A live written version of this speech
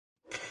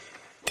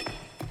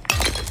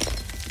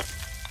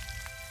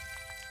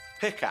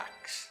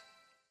Pickaxe.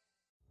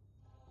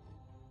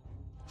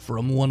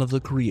 From one of the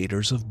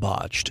creators of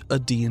Botched, a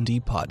D&D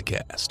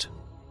podcast.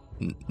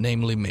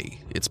 Namely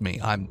me. It's me.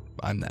 I'm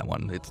that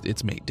one.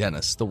 It's me,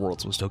 Dennis, the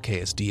world's most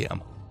okayest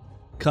DM.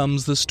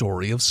 Comes the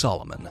story of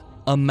Solomon,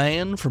 a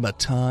man from a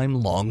time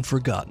long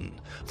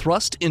forgotten.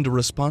 Thrust into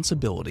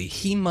responsibility,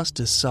 he must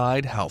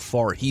decide how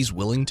far he's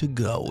willing to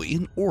go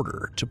in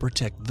order to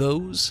protect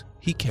those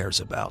he cares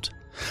about.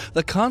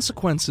 The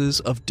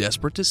consequences of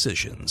desperate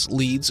decisions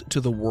leads to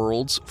the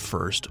world's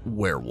first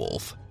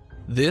werewolf.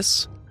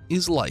 This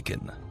is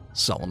Lycan,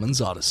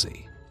 Solomon's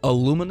Odyssey, a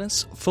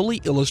luminous,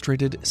 fully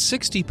illustrated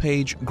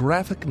 60-page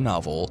graphic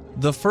novel,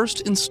 the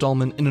first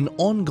installment in an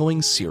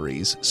ongoing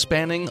series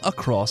spanning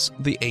across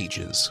the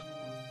ages.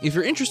 If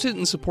you're interested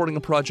in supporting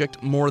a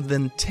project more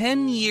than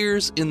 10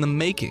 years in the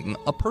making,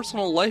 a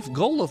personal life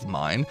goal of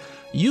mine,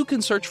 you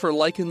can search for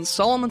Lycan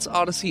Solomon's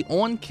Odyssey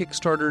on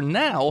Kickstarter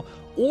now,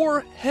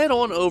 or head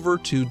on over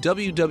to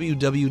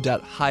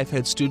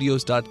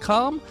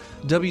www.hiveheadstudios.com,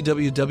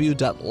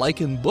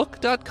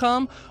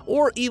 www.lycanbook.com,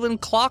 or even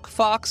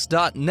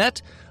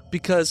clockfox.net,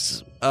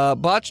 because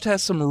Botched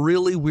has some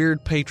really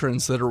weird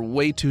patrons that are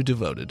way too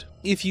devoted.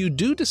 If you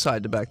do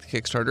decide to back the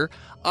Kickstarter,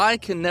 I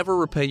can never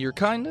repay your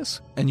kindness,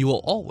 and you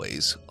will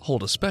always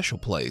hold a special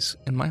place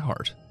in my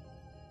heart.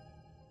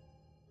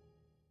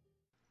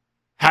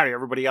 Howdy,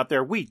 everybody out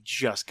there. We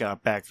just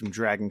got back from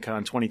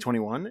Dragoncon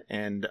 2021,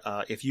 and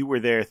if you were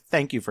there,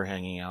 thank you for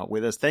hanging out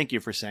with us. Thank you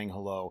for saying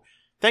hello.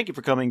 Thank you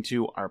for coming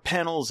to our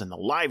panels and the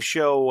live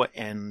show,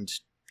 and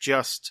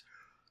just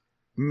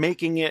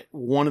making it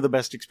one of the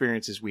best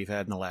experiences we've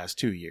had in the last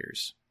 2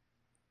 years.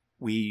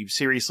 We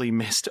seriously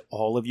missed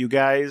all of you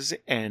guys,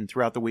 and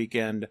throughout the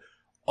weekend,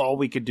 all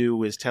we could do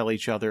was tell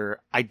each other,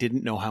 I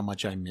didn't know how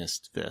much I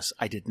missed this.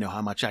 I didn't know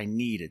how much I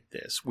needed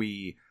this.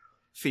 We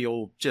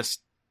feel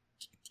just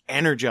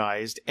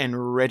energized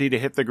and ready to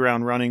hit the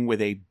ground running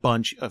with a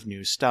bunch of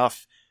new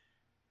stuff.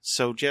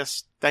 So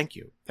just thank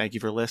you. Thank you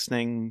for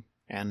listening,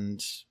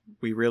 and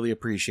we really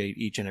appreciate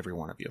each and every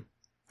one of you.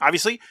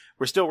 Obviously,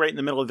 we're still right in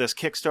the middle of this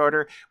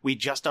Kickstarter. We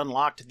just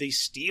unlocked the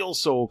Steel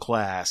Soul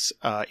class.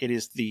 It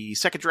is the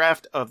second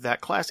draft of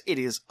that class. It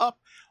is up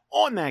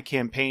on that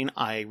campaign.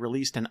 I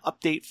released an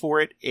update for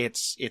it.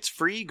 It's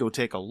free. Go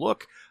take a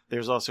look.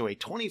 There's also a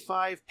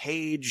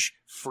 25-page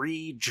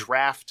free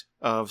draft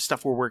of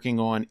stuff we're working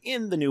on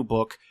in the new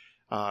book.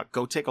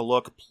 Go take a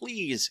look.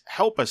 Please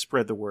help us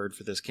spread the word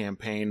for this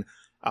campaign.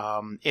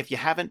 If you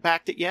haven't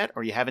backed it yet,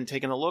 or you haven't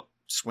taken a look,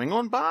 swing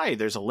on by.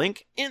 There's a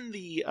link in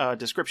the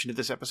description of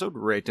this episode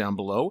right down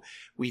below.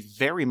 We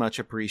very much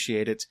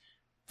appreciate it.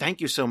 Thank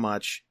you so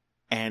much.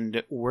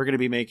 And we're going to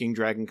be making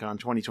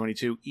DragonCon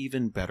 2022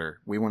 even better.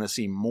 We want to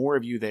see more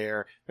of you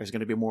there. There's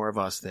going to be more of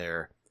us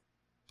there.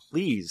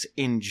 Please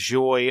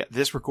enjoy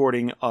this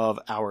recording of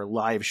our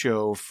live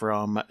show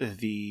from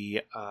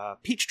the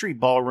Peachtree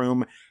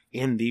Ballroom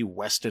in the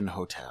Westin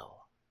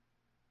Hotel.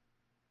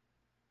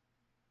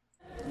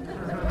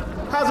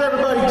 How's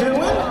everybody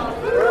doing?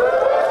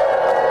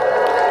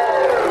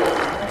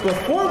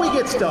 Before we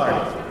get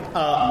started,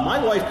 my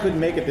wife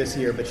couldn't make it this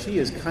year, but she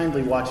is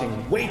kindly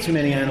watching way too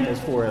many animals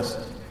for us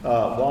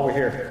while we're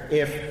here.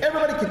 If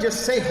everybody could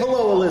just say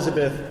hello,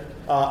 Elizabeth,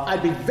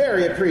 I'd be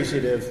very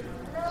appreciative.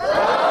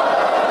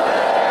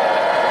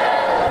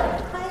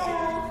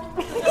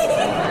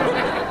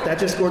 That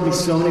just scored me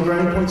so many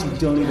brownie points you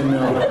don't even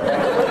know.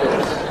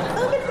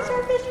 Oh, get the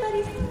starfish,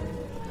 buddies.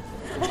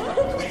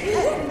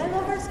 I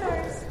love our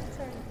stars.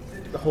 Sorry.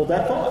 Hold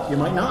that thought. You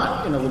might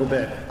not in a little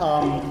bit.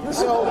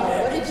 So,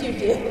 what did you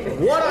do?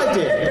 What I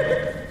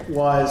did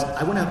was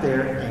I went out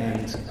there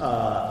and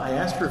I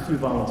asked for a few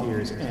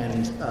volunteers,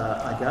 and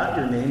I got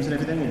your names and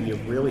everything, and you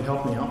really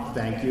helped me out.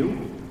 Thank you.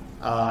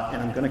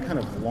 And I'm going to kind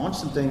of launch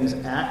some things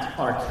at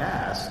our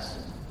cast,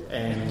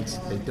 and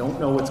they don't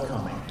know what's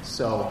coming.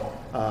 So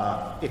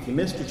if you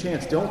missed your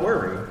chance, don't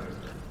worry.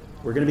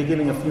 We're going to be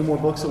giving a few more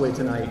books away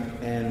tonight,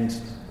 and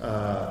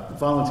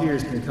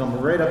volunteers can come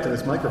right up to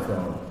this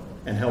microphone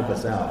and help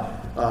us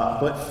out.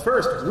 But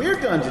first, we're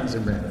Dungeons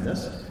and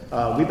Randomness.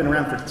 We've been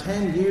around for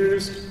 10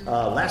 years.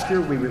 Last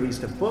year, we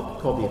released a book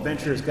called The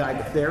Adventurer's Guide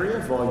to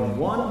Theria, Volume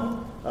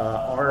 1.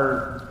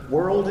 Our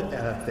world,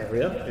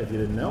 Theria, if you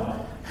didn't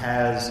know,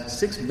 has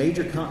 6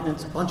 major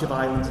continents, a bunch of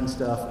islands and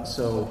stuff,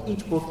 so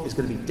each book is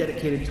going to be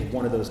dedicated to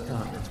one of those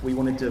continents. We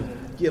wanted to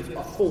give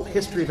a full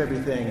history of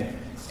everything,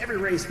 every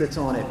race that's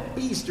on it,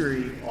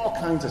 bestiary, all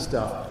kinds of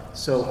stuff.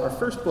 So our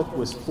first book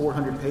was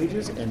 400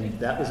 pages, and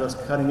that was us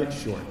cutting it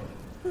short.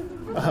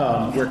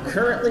 We're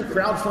currently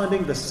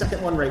crowdfunding the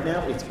second one right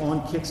now. It's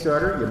on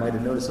Kickstarter. You might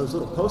have noticed those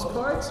little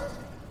postcards.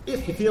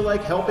 If you feel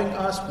like helping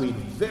us, we'd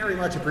very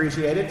much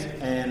appreciate it.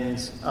 And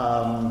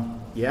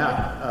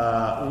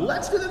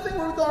let's do the thing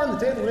where we go on the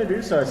table and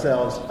introduce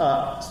ourselves.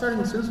 Starting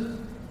with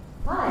Susan.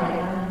 Hi,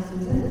 I'm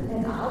Susan,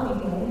 and I'll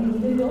be playing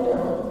Eden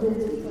Doyle, the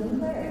Tiefling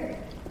cleric.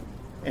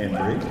 And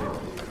Bree.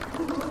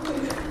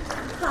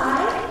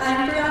 Hi,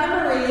 I'm Brianna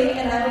Marie,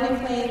 and I will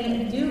be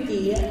playing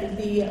Doogie,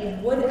 the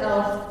Wood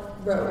Elf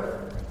Rogue.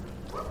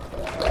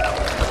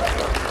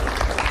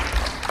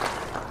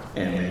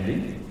 And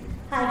Mandy.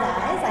 Hi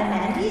guys, I'm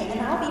Mandy, and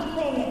I'll be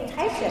playing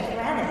Taisha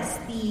Theranis,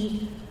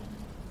 the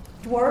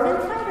dwarven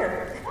fighter.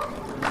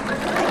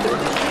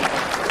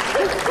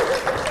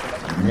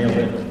 Nailed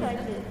it.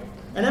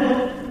 And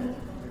Emily.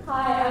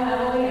 Hi, I'm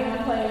Emily, and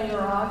I'm playing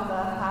Yorog,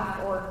 the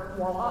half-orc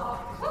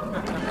warlock.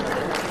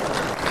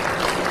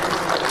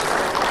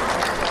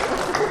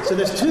 So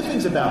there's two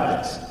things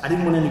about this. I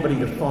didn't want anybody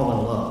to fall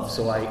in love,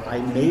 so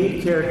I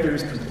made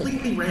characters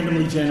completely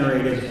randomly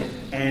generated,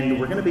 and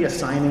we're going to be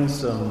assigning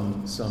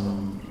some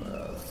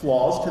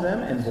flaws to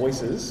them and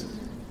voices.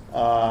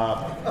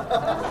 That's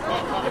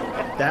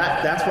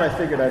where I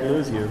figured I'd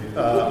lose you,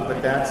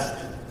 but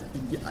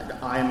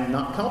I'm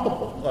not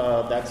culpable.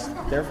 That's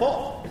their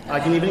fault. I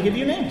can even give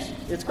you names.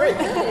 It's great.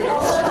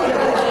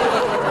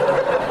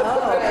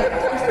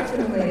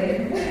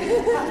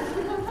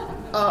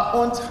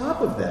 On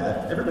top of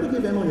that, everybody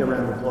give Emily a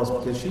round of applause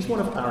because she's one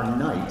of our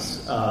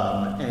knights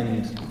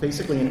and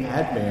basically an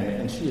admin,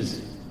 and she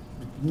is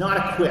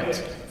not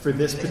equipped for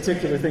this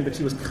particular thing, but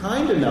she was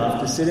kind enough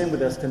to sit in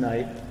with us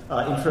tonight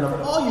in front of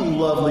all you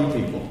lovely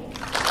people.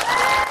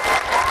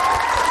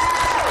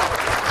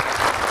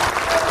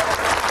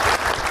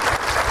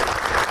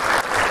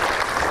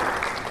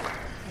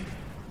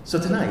 So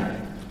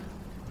tonight,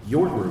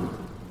 your group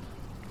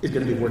is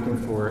going to be working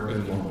for a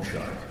loan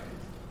shark.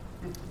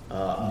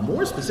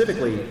 More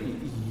specifically,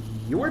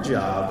 your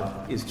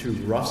job is to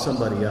rough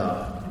somebody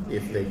up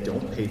if they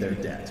don't pay their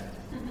debt.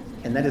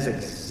 And that is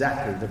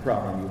exactly the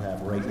problem you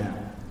have right now.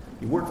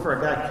 You work for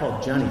a guy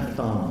called Johnny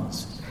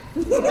Thumbs.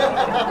 Thumbs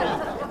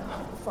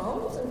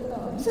or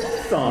thumbs?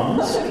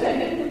 Thumbs.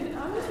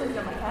 I'm just thinking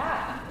of my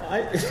cat.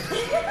 My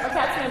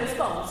cat's name is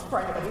Thumbs, for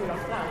anybody who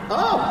don't know.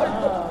 Oh!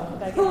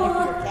 Gotta get away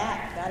from your cat.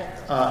 Got it.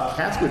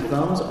 Cats with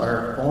thumbs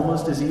are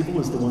almost as evil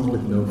as the ones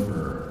with no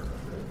fur.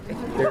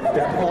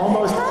 They're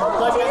almost like...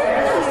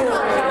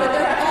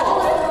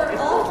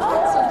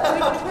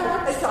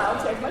 I'll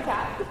take my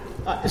cat.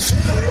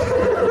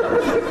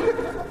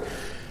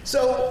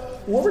 So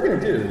what we're going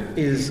to do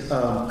is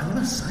I'm going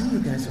to assign you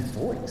guys a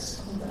voice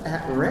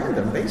at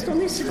random based on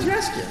these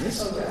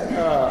suggestions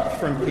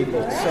from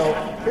people. So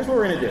here's what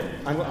we're going to do.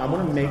 I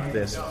want to make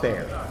this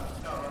fair.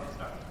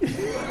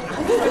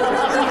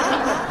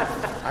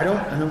 I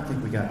don't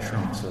think we got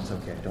Trump, so it's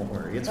okay. Don't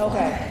worry. It's fine.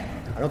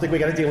 I don't think we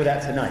got to deal with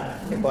that tonight.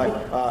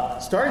 But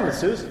starting with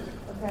Susan.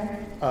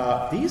 Okay.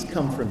 These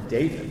come from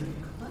David.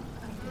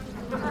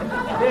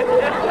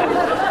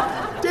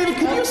 David,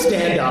 can you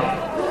stand up?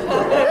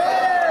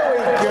 There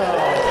we go.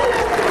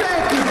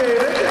 Thank you,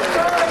 David.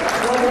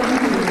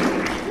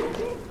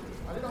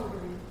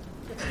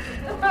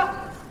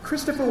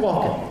 Christopher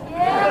Walken.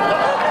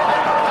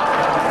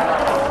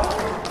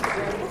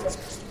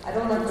 I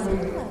don't like the way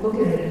you look at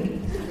me.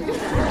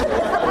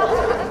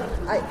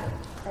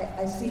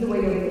 I see the way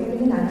you're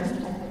looking at me,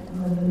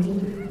 and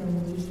I'm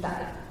going to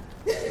stop.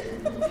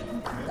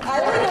 I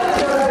don't know.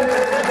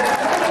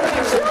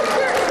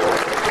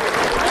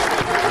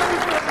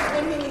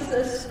 When he's a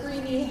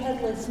screamy,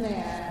 headless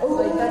man.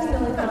 Like, that's the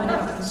only time I know.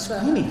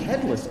 Screamy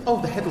headless.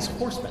 Oh, the headless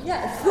horseman.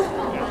 Yes.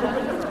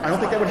 I don't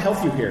think that would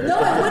help you here. No,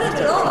 it wouldn't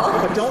at all.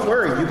 But don't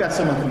worry, you got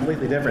someone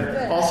completely different.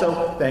 Good.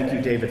 Also, thank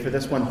you, David, for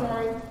this one.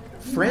 Sorry.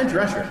 Fran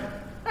Drescher.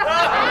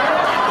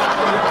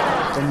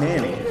 The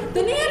nanny.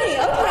 The nanny,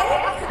 okay.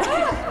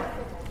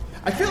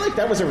 I feel like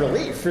that was a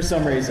relief for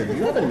some reason. Do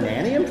you have a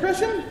nanny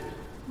impression?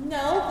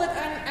 No, but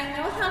I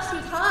know how she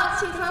talks.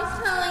 She talks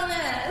kind of like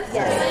this.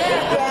 Yes.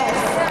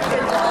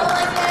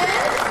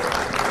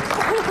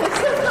 It's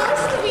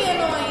supposed to be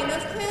annoying.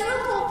 That's kind of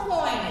the whole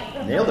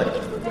point. Nailed it.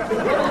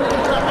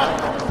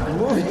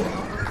 Moving.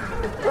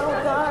 Oh,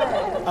 God.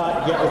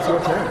 Yeah, it's your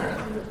turn.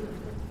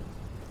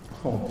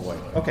 Oh, boy.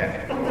 Okay.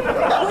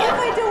 What if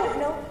I don't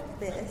know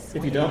this?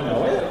 If you don't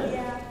know it,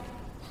 Yeah.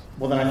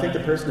 well, then I think the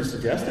person who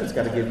suggested it's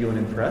got to give you an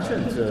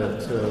impression to...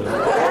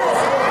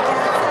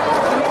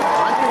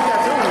 I think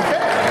that's only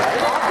fair,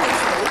 right?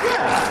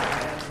 Yeah.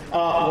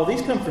 Well,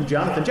 these come from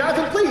Jonathan.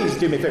 Jonathan, please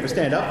do me a favor.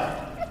 Stand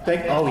up.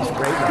 Oh, he's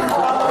great.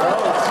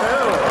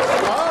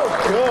 Oh,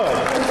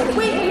 good.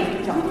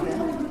 Wait.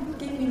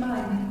 Gave me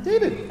mine.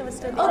 David. That was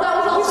so Oh, that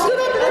was all. You stood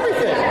up and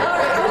everything. All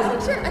right, I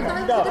wasn't sure. I thought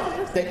it was a different No,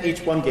 person.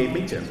 each one gave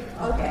me two.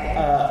 Okay.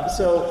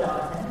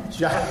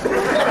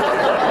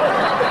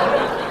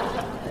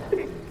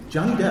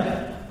 Johnny Depp.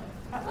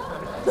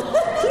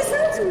 He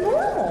sounds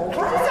normal.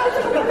 Why does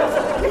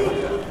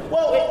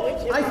Well,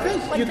 I think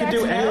you could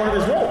do any one of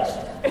his roles.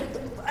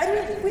 I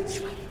mean, which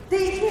one?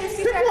 They can't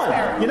see Pick one.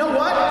 You know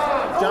what?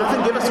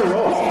 Jonathan, give us a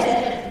role.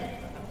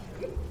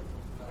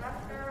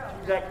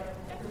 Okay.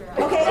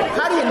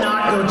 How do you not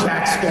go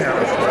Jack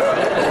Sparrow?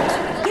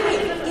 Give me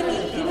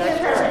a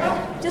impression.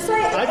 Just so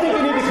I think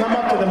you need to come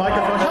up to the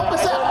microphone. Help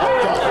us out.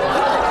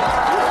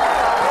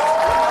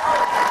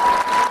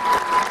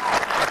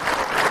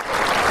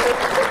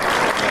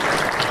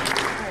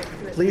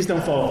 Please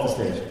don't fall off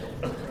the stage.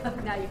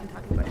 Now you can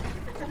talk about it.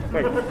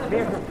 Wait. All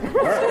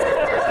right.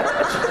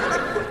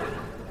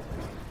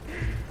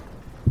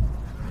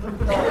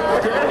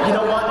 You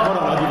know what? Hold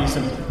on, I'll give you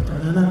some.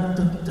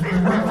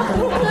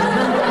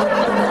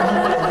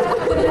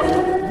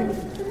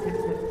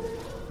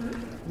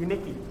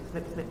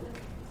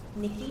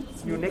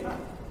 You nick.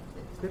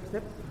 Snip,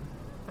 snip.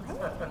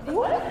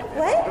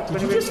 What?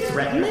 Did you just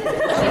threaten me?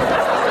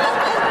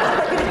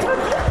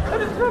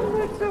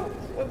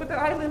 With the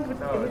island,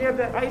 when you have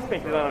the ice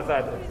painted on the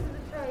side.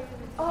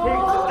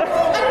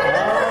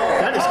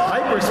 That is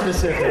hyper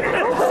specific.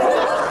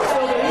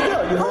 So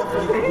there you go.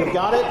 You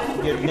got it.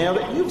 You nailed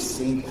it. You've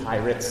seen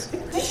pirates.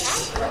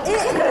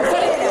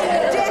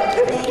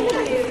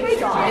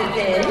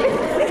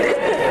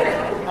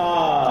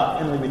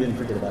 Emily, we didn't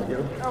forget about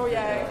you. Oh,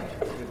 yay.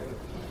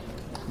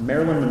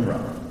 Marilyn Monroe.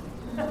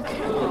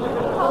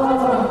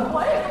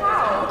 What?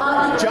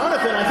 How?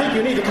 Jonathan, I think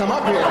you need to come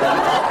up here.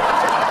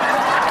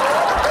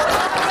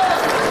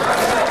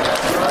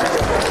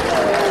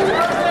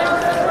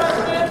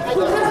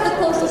 Who has the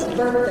closest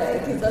birthday?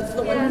 Because that's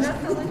the one. Yeah, that's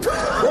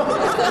the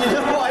one. You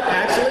know what?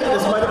 Actually,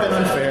 this might have been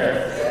unfair.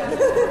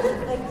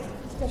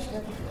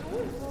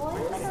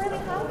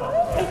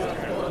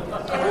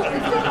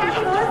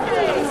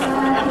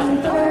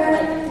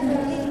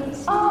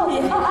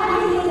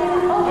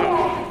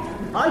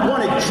 I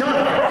wanted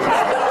Jonathan.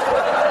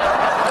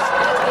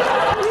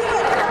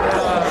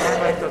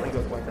 My mic doesn't go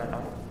quite that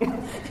high.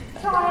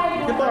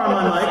 You can borrow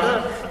my mic.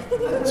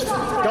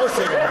 Go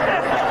sit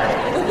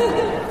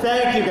down.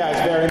 Thank you guys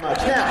very much.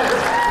 Now,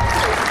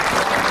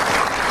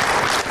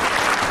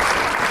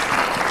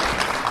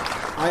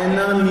 I am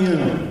not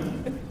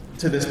immune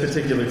to this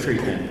particular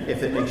treatment,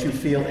 if it makes you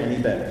feel any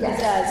better. Yes,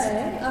 it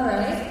does. All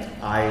right.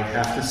 I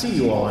have to see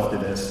you all after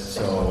this,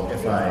 so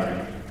if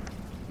I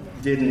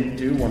didn't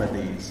do one of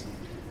these,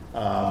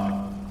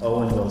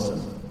 Owen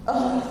Wilson. I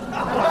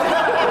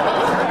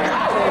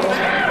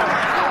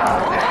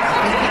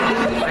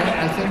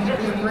think he'd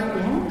be a great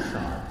long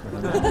shot.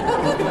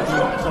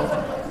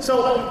 So,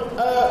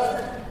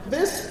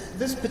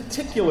 this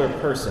particular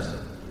person,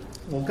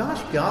 well,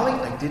 gosh golly,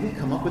 I didn't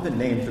come up with a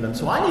name for them,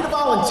 so I need a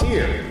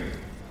volunteer.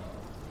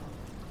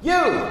 You,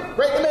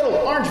 right in the middle,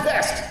 orange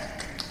vest.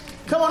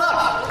 Come on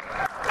up.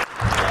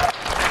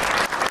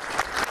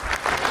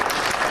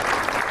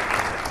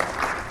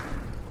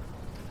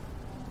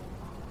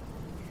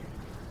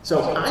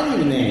 So I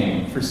need a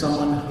name for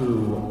someone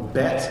who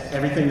bet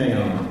everything they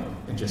own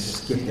and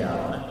just skipped out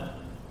on it.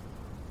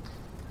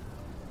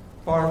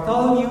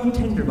 Bartholomew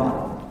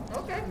Tinderbottom.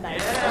 Okay.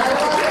 Nice.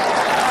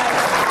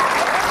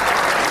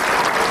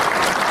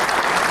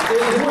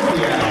 It would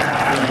be a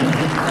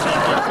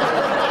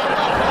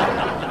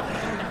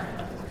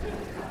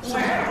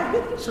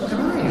So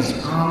guys,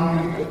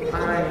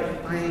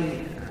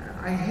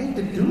 I hate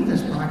to do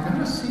this, but I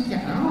gotta seek you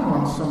out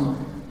on some.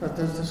 But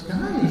there's this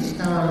guy. He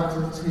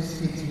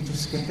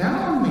just skipped out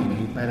on me.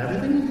 He bet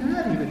everything he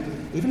had,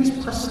 even his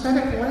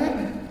prosthetic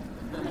leg.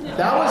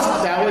 That was.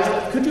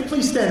 Could you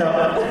please stand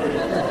up?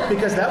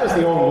 Because that was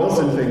the Owen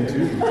Wilson thing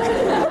too.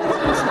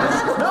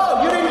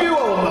 No, you didn't do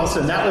Owen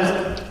Wilson. That was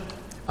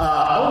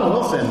Owen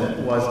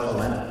Wilson was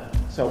Elena.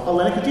 So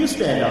Elena, could you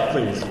stand up,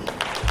 please?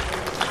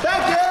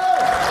 Thank you.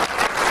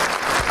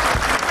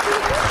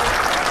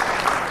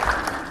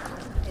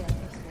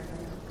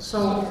 So,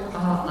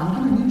 I'm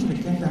going to need you to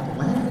get that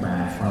leg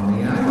back from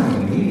me. I don't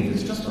even need it.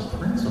 It's just a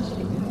principle.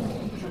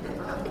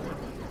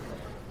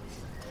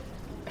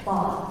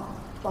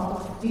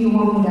 Boss, do you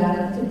want me to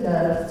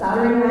the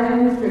soldering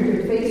iron straight to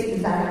your face?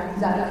 Is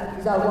that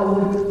what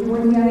we're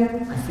doing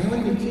here? I feel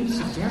like you keep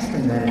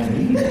suggesting that it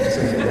needs it. So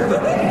it never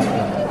ends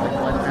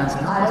well. That's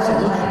not a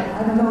solution.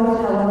 I don't know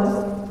how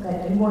else that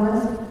you want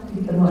us to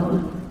get the money.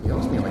 He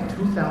owes me like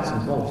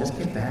 2,000 gold. Just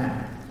get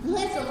that.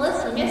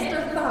 Listen,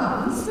 Mr.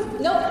 Thumbs.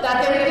 Nope,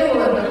 not gonna do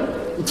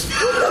it.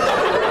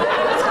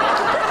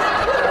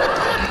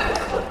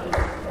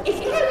 It's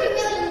gotta be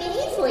really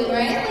measly,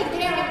 right? Like,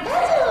 damn,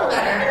 that's a little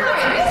better. All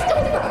right, Mr.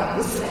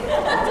 Thumbs.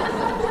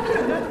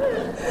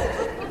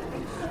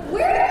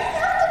 Where do we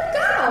have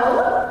to go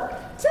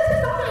to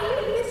find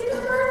Mr.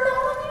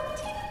 Bartholomew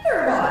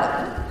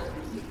Tinderbottom?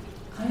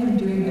 I am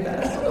doing my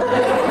best. I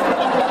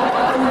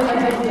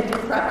did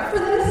prep for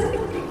this.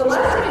 The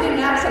last time I did an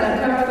accent, I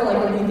prepped for like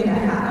a week and a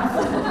half.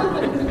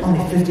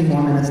 Only 50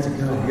 more minutes to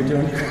go. You're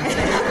doing great.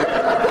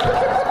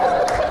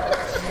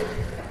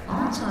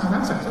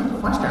 That's a good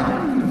question. I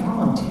need a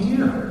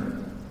volunteer.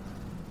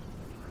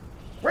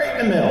 Right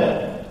in the middle.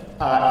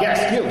 Yes,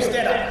 you,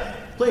 stand up.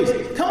 Please,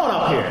 come on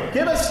up here.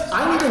 I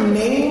need a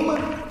name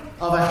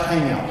of a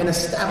hangout, an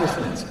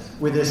establishment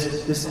where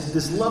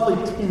this lovely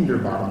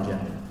Tinderbottom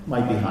gentleman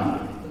might be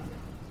hiding.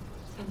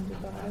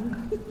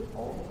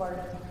 Old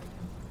Bart.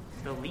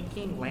 The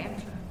Leaking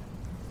Lantern.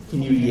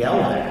 Can you yell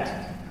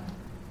that?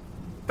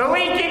 The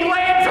Leaking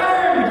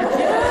Lantern!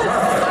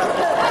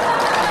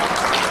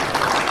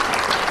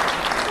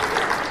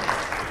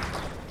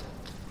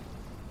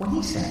 What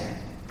he said.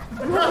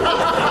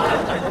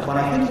 But I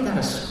think you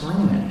gotta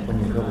scream it when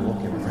you go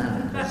look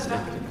around.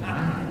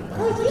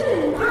 Oh, you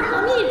did not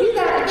want me to do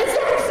that in this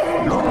accent.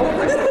 No.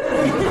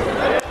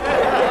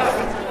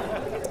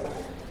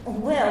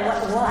 Well,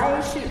 why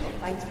should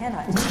I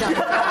cannot jump?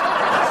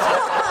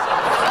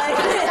 I'm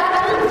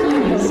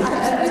confused.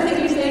 Everything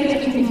you're saying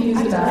makes me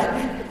confused about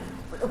it.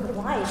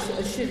 Why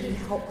should we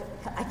help?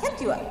 I can't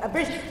do a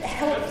bridge.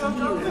 Help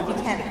you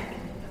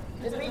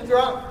Is he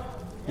drunk?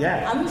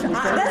 Yeah. That's in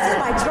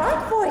my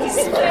drunk voice.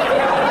 Buddy?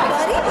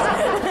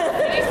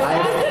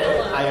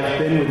 I have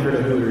been with her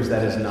to Hooters.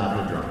 That is not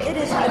her drunk. It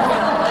is.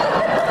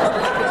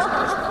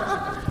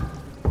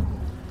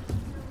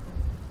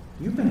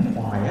 You've been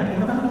quiet.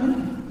 What about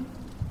you?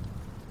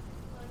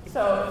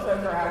 So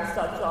Greg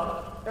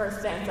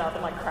stands up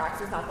and like cracks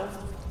his knuckles.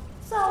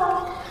 So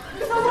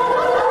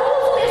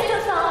Mr.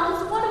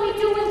 Thumbs, what are we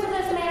doing to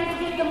this man to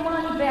get the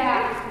money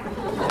back?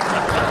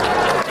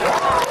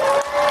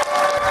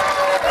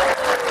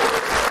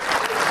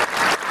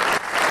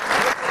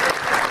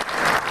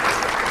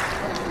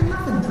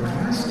 Nothing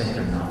drastic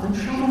or nothing.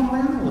 Show him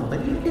around a little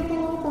bit. You get the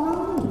little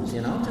balloons,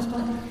 you know.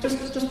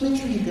 Just make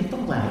sure you get the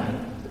wagon.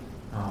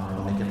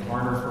 It'll make it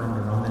harder for him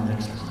to run the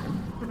next time.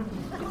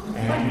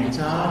 And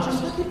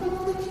just let people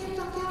know they can't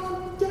duck out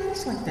and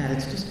dance like that.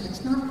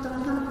 It's not a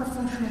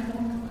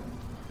professional.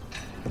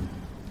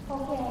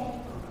 Okay.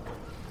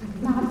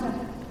 Not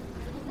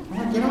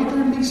Well, get out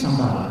there and be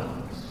somebody.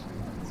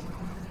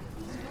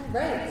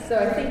 Right, so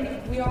I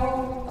think we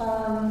all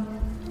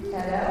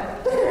head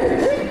out.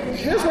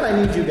 Here's what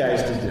I need you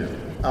guys to do.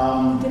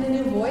 Get a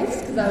new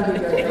voice, because that would be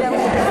great.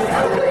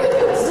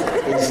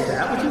 Is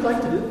that what you'd like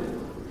to do?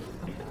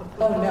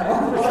 Oh no.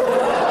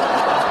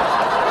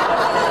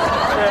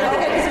 I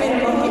think I just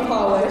made a monkey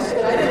paw wish,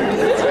 and I didn't mean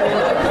to.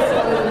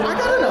 I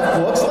got enough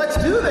books. Let's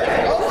do that.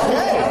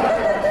 Okay.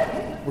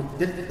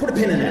 Put a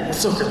pin in that. We'll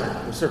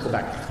circle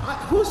back.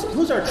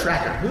 Who's our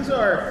tracker?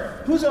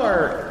 Who's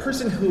our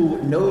person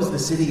who knows the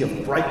city of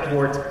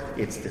Brightport?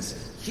 It's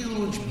this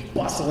huge,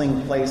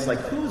 bustling place. Like,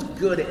 who's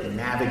good at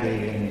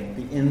navigating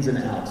the ins and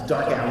outs,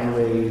 dark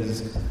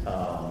alleyways,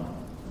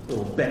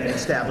 little betting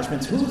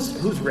establishments?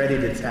 Who's ready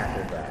to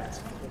tackle that?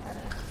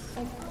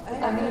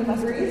 I mean,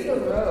 Bree's the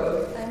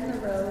road. I'm the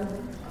road.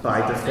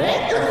 By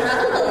default.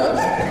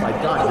 Oh my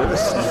God, you're the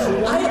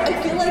sneaky one.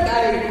 I feel like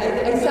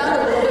I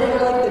sound a little bit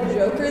more like the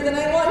Joker than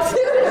I want to.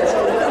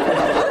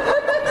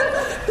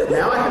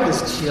 Now I have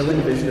this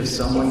chilling vision of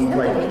someone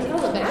like.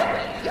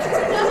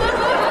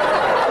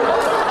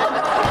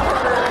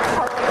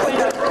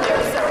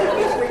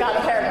 We got a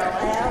pair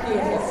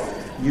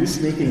going. You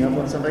sneaking up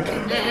on somebody?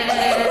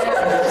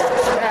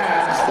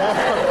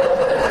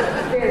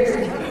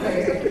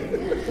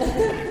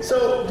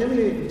 So do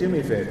me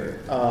a favor.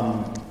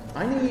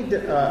 I need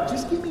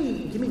just give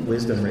me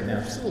wisdom right now,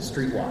 just a little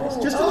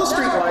streetwise,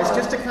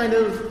 just to kind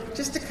of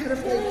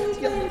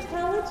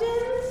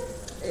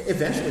Intelligence?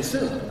 Eventually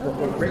soon.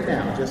 Right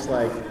now, just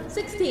like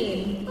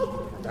 16.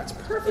 that's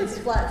perfect. It's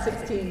flat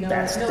 16. No,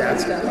 That's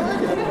wisdom.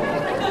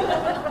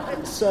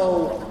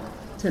 So,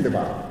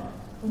 Tinderbottom,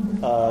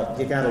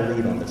 you got a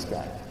lead on this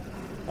guy.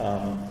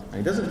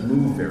 He doesn't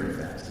move very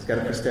fast. He's got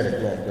a prosthetic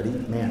leg, but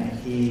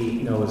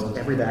he knows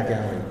every back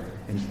alley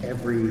and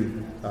every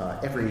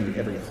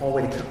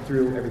hallway to cut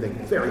through. Everything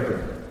very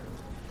good.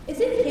 Is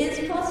it his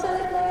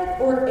prosthetic leg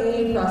or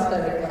a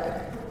prosthetic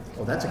leg?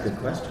 Well, that's a good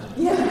question.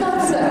 Yeah, I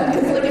thought so.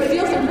 Because it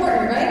feels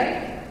important,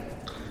 right?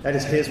 That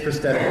is his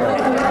prosthetic leg.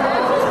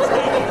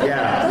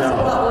 Yeah, That's a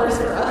no. lot worse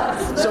for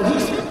us. So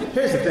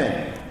here's the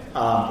thing.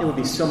 It would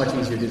be so much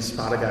easier to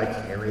spot a guy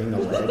carrying a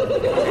leg.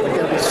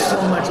 It would be so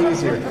much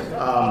easier.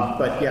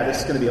 But yeah, this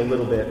is going to be a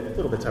little bit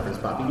tougher to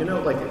spot.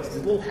 But it's a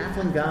little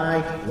halfling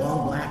guy,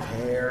 long black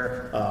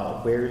hair,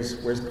 wears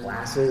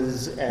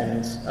glasses,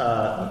 and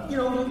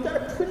you've got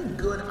a pretty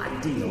good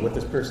idea what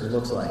this person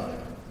looks like.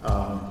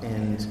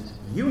 And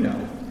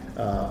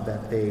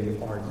that they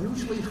are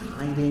usually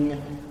hiding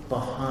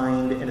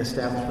behind an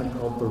establishment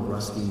called the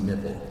Rusty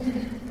Nipple.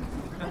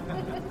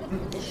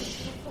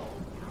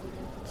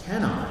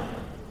 Can I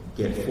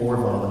get 4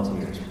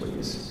 volunteers,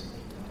 please?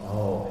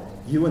 Oh,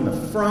 you in the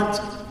front,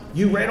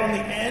 you right on the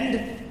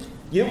end,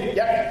 you,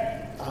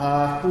 yep.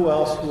 Who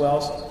else?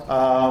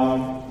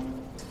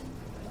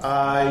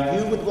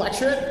 You with the black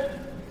shirt?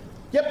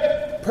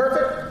 Yep,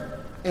 perfect.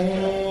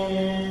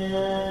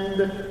 And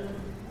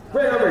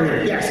right over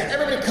here, yes.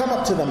 Everybody come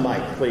up to the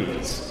mic,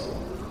 please.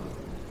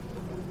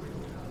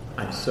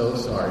 I'm so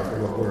sorry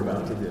for what we're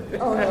about to do.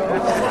 Oh, no.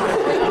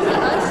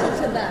 Us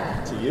to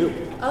them. To you. Okay.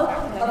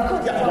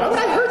 Yeah, why would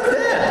I hurt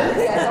them?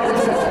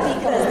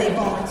 Because they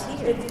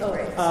volunteered. It's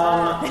over.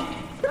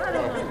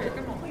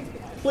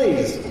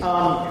 Please,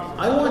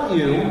 I want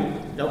you.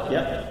 Nope,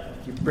 yep.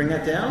 You bring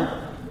that down.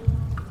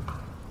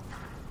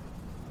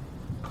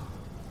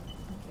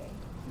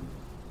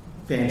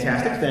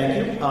 Fantastic, thank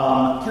you. Can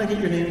I get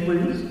your name,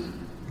 please?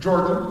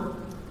 Jordan.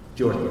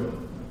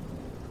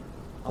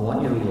 I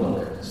want you to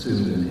look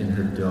Susan in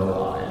her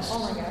doe eyes. Oh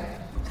my God.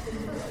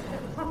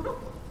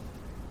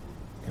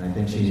 And I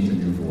think she needs a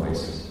new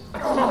voice.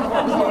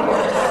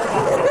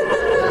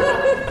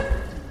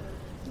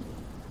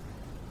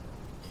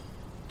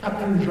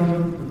 Captain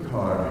Jean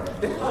Picard.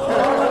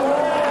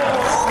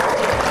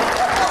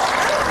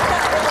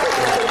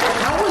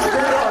 How was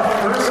that our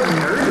first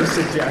nerdy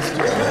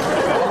suggestion?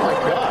 Oh my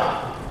God.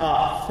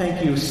 Thank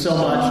you so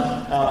much.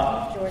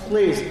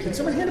 Please, can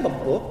someone hand him a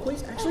book,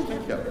 please? Actually, here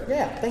you go.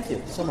 Yeah, thank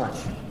you so much.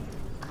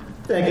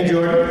 Thank you,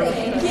 Jordan.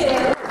 Thank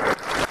you.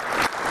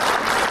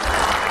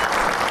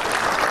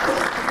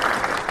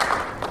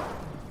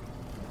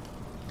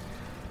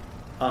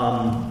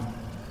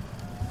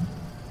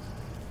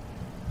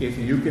 If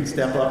you can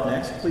step up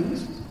next,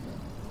 please.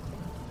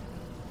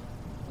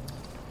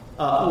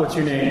 What's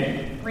your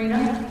name?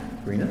 Rena.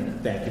 Rena,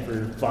 thank you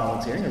for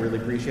volunteering. I really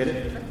appreciate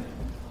it.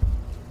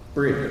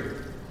 Brie.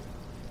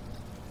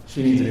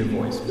 She needs a new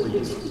voice,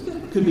 please.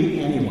 Could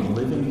be anyone,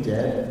 living,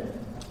 dead,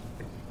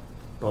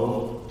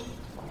 both.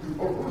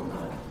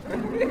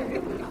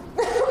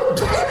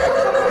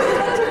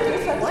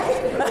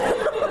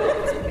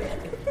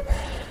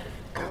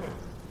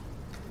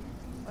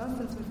 Well,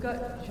 since we've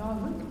got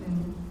Jean-Luc,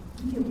 then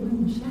we get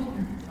William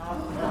Shatner.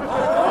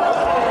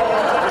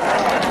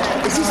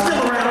 Is he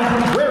still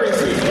around? Where is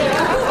he? I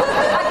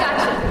got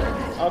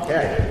you.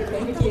 Okay.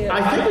 Thank you.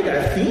 I think we got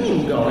a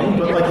theme going,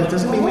 but like it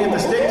doesn't mean we have to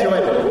stick to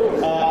it.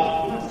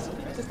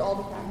 Just all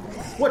the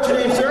practice. What's your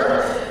name,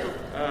 sir?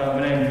 My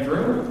name is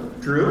Drew.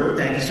 Drew,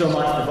 thank you so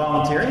much for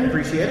volunteering.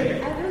 Appreciate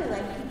it. I really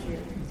like you, Drew.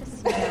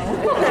 Just so you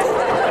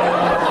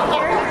know.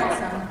 Very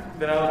handsome.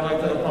 Then I would like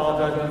to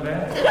apologize in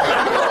advance.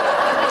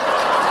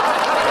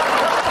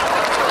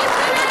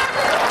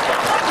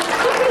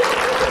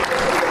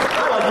 I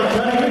like the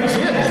Johnny Good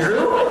Jim,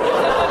 Drew.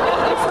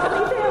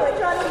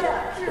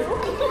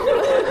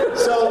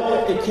 So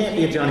it can't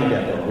be a Johnny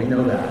Depp role. We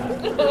know that.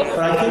 But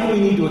I think we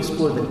need to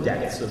explore the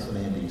depths of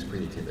Mandy's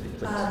creativity.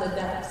 Please. The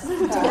depths.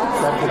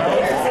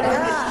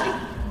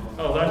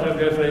 Oh, that's what I was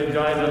going to say.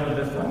 Johnny Depp with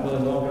this time, Willy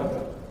Wonka.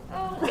 I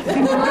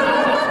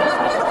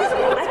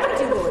can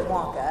do Willy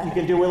Wonka. You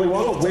can do Willy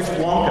Wonka? Which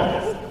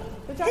Wonka?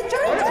 The Johnny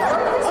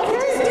Depp.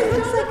 Okay,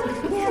 it's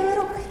like, yeah, a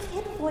little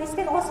kid voice,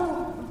 and also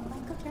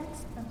Michael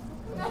Jackson.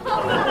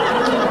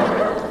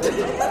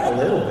 A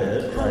little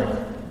bit.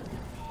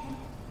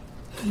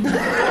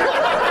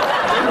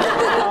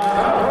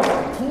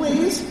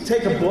 Please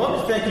take a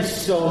book. Thank you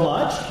so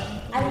much.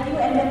 I do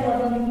end up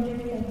loving you,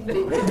 Drew.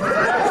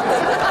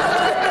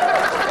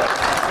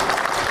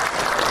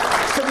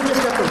 So we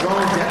just got the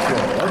wrong deck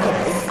roll.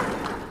 Okay.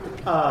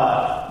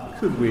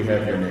 Could we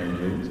have your name,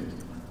 please?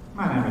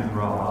 My name is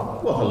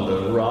Rob. Well,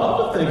 hello,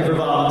 Rob. Thank you for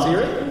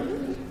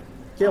volunteering.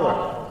 Killer.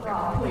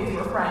 Rob, please,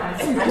 we're friends.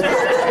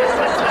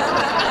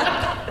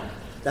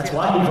 That's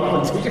why he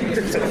volunteered.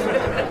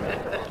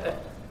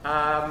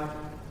 How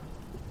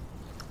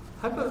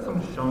about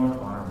some Sean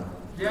Connery?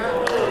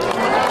 Because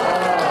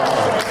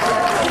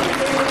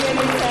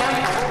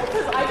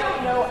I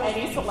don't know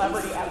any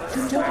celebrity ever.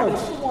 Which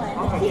one?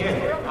 Oh,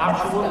 yeah,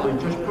 absolutely.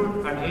 Just put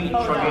an H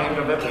on the end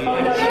of every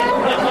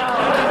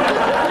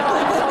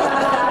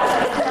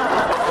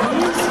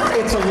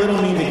It's a little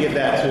mean to give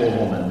that to a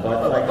woman,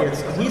 but like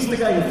he's the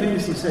guy who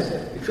famously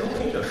said, it's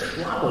okay to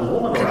slap a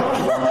woman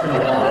around once in a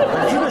while.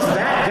 And he was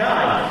that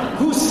guy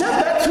who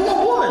said that to a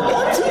woman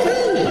on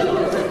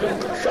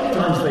TV.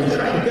 Sometimes they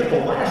try to get the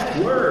last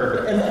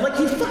word, and like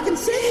he fucking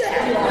said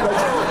that.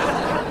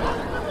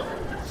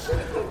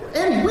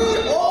 And we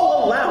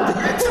all allowed it.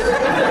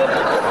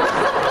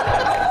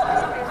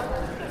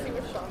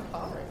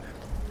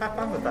 Have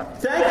fun with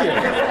that. Thank you.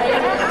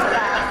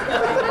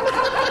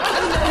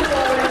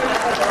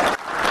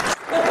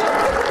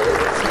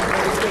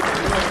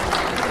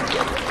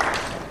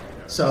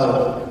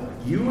 So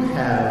you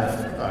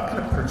have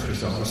kind of perched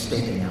yourself, you're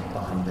staking out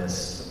behind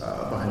this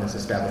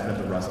establishment,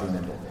 the Rusty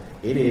Nipple.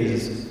 It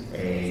is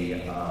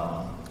a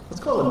let's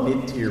call it a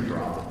mid-tier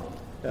brothel.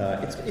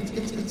 It's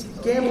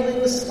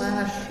gambling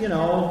slash, you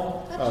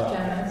know. That's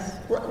generous.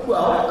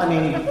 Well, I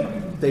mean,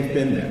 they've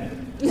been there.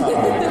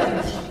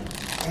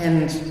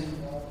 And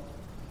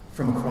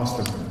from across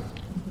the room,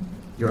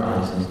 your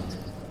eyes meet.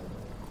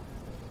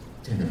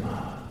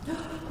 Tinderbot.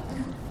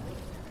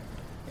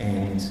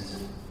 And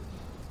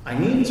I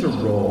need to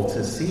roll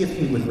to see if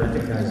he would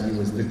recognize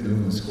you as the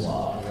Goon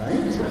Squad,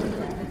 right?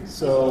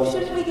 So...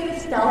 Shouldn't we get a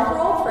stealth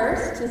roll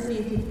first to see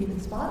if he can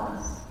spot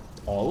us?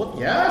 All of...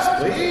 Yes,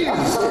 please!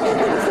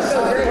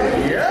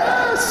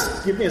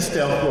 Yes! Give me a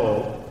stealth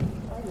roll.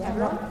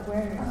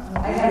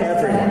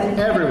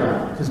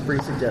 Everyone, because Bree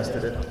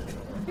suggested it.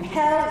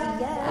 Hell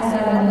yes.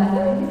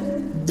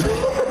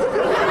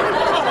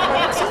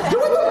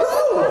 Doing the road!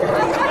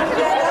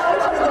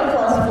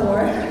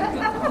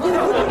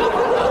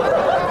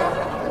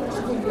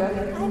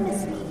 I'm a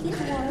sneaky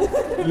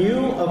one. You,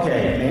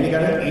 okay, Mandy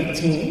got an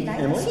 18.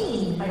 Emily?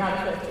 19. I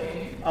got a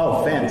 15.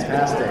 Oh,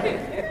 fantastic.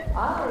 I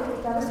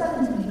got a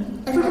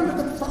 17. Everyone got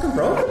the fucking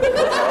road?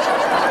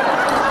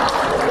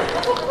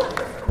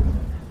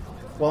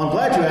 Well, I'm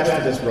glad you asked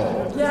for this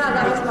roll. Yeah,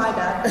 that was my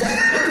bad.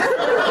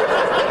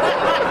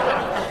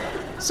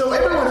 So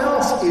everyone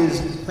else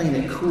is playing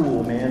it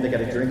cool, man. They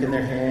got a drink in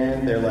their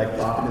hand. They're like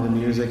bopping to the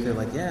music. They're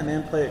like, yeah,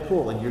 man, play it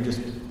cool. And you're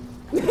just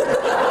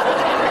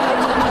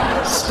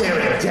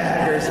staring at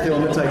daggers still.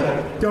 And it's like,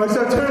 guys,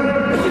 that's him.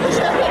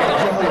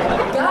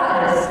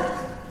 Guys,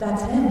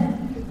 that's him.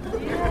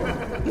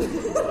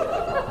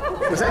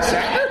 Was that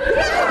Shatner?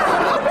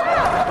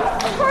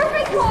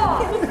 Perfect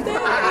law.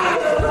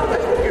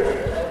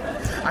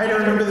 I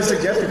don't remember the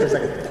suggestion for a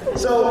second.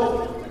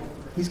 So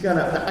he's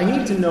gonna. I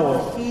need to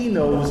know if he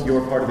knows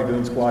you're part of the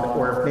Goon Squad,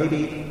 or if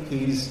maybe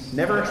he's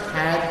never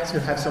had to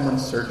have someone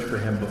search for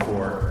him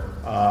before.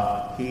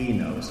 He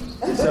knows.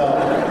 So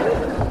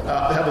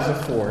That was a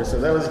 4, so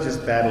that was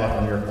just bad luck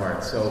on your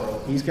part.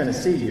 So he's going to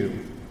see you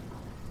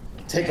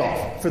take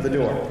off for the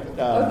door.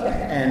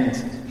 Okay. And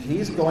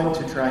he's going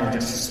to try and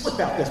just slip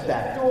out this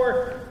back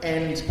door,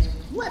 and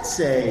let's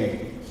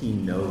say he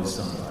knows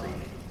somebody.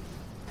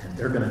 And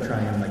they're going to try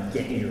and like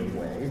get in your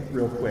way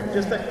real quick.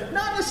 Just like,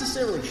 not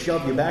necessarily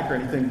shove you back or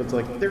anything, but it's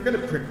like they're going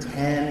to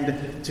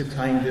pretend to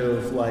kind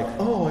of like,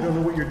 oh, I don't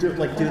know what you're doing,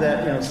 like do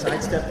that,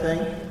 sidestep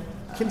thing.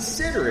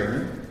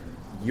 Considering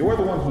you're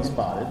the one he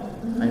spotted,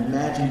 I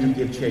imagine you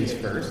give chase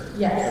first.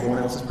 Yes. Everyone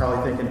else is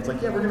probably thinking, it's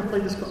like, yeah, we're going to play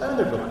this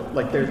underdog.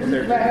 Like they're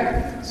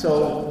Right.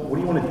 So what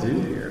do you want to do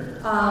here?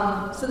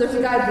 So there's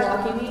a guy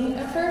blocking me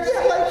at first?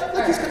 Yeah,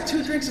 like he's got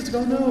 2 drinks. It's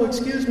going, no,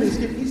 excuse me.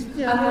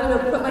 I'm going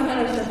to put my hand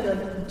on his chest and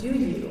be like, do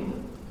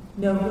you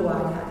know who I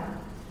am?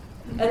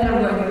 And then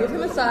I'm going to move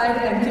him aside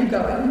and keep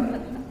going.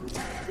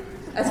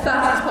 As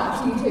fast as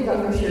possible, you take off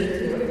your shirt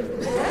too.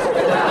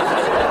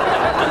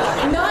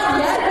 Not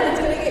yet, but it's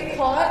going to get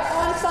caught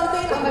on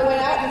something on my way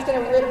out and it's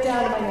going to rip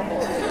down my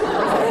nipple.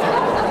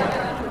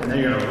 And then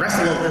you're going to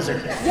wrestle a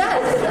lizard.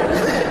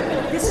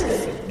 Yes! This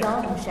is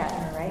young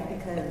Shatner, right?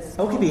 Because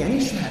Oh, it could be any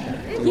Shatner.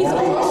 He's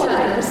all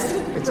Shatters.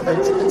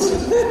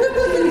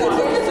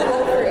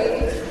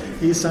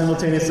 He's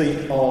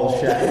simultaneously all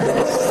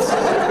Shatner.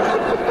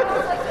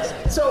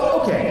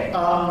 So, okay.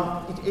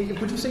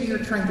 Would you say you're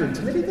trying to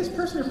intimidate this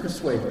person or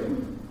persuade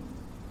him?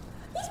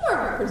 He's more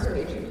of a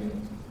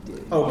persuasion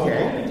dude.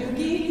 Okay.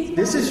 Doogie?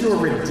 This is your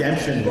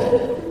redemption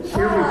roll.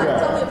 Here we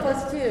It's only a go.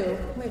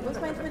 +2. Wait, what's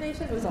my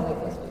intimidation? It was only a +2.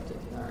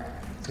 Alright.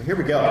 So here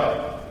we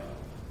go.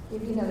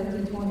 If you have a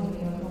D20, you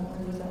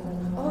don't lose that one.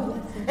 Oh,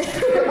 yes.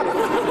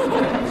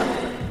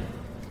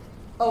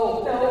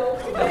 Oh, no.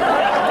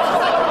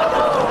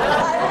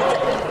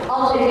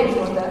 I'll take it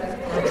one back.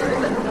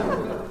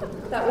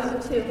 That was a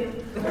 2.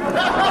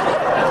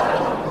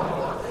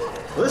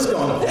 Well, this is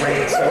going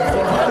great so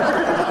far.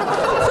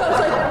 So I was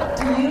like,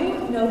 do you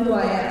know who I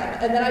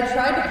am? And then I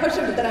tried to push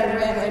him, but then I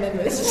ran right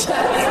into his chest.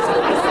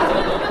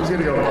 He's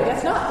going to go, I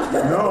guess not.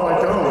 no,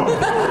 I don't.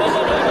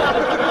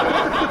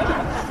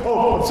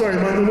 Oh, I'm sorry,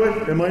 am I in the way?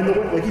 Am I in the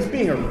way? Like, he's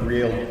being a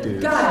real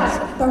dude. Guys,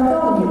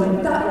 Bartholomew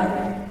went that way.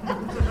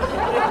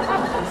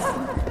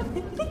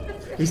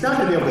 He's not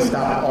going to be able to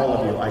stop all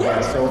of you, I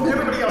guess. So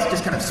everybody else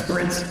just kind of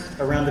sprints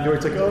around the door.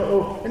 It's like,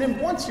 oh. And then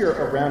once you're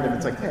around him,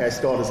 it's like, hey, I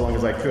stalled as long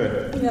as I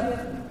could.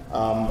 Yep.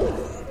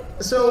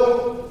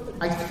 So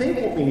I think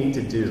what we need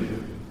to do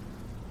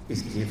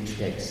is give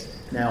chase.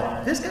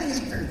 Now, this guy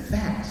isn't very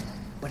fast,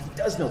 but he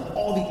does know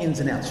all the ins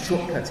and outs,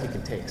 shortcuts he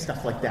can take,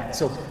 stuff like that.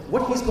 So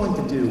what he's going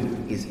to do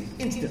is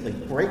instantly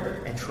break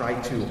and try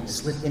to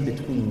slip in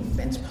between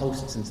fence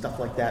posts and stuff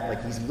like that.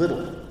 Like he's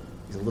little.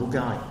 He's a little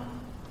guy.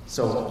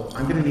 So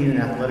I'm going to need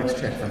an athletics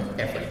check from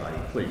everybody,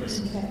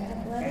 please. Okay,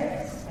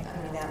 athletics.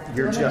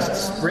 You're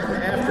just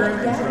sprinting after him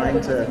and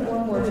trying to...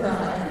 One more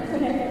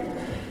try.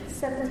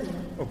 17.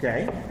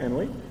 Okay,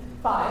 Emily?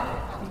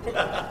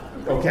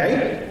 5.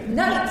 Okay.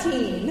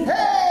 19.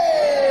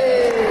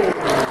 Hey!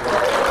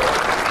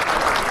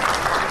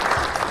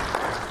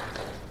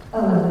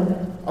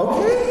 11.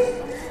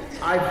 Okay.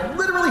 I've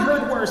literally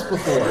heard worse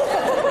before.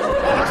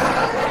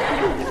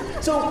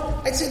 So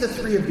I'd say the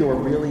 3 of you are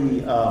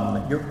really,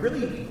 you're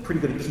really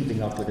pretty good at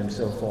keeping up with him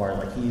so far.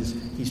 Like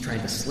he's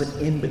trying to slip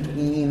in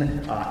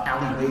between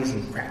alleyways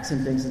and cracks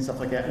and things and stuff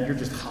like that, and you're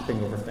just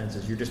hopping over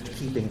fences. You're just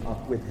keeping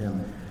up with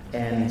him,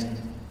 and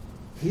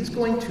he's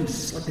going to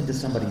slip into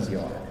somebody's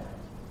yard.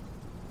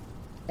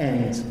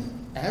 And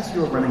as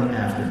you're running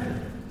after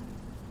him,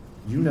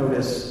 you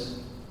notice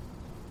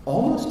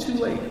almost too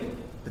late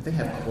that they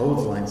have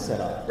clotheslines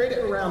set up right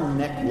around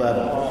neck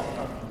level.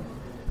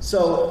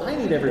 So I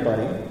need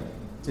everybody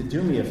to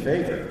do me a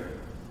favor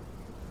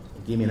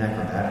and give me an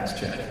acrobatics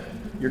check.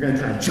 You're going to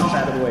try and jump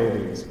out of the way of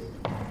these.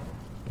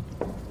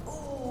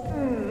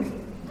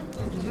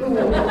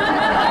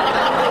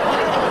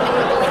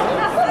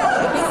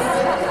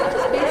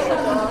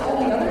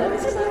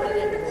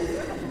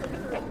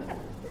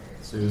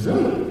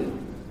 Susan?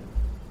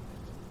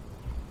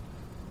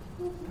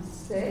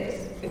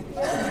 6.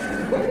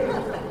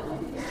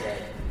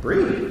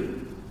 Bree?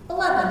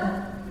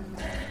 11.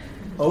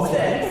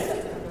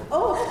 Okay.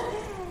 Oh.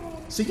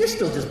 So you're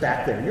still just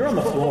back there. You're on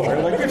the floor.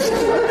 Like you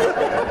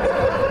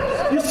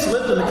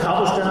slipped in the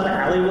cobblestone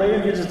alleyway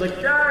and you're just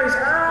like, guys,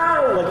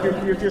 ow! Like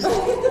you're just...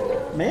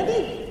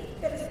 Mandy?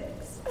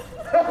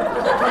 How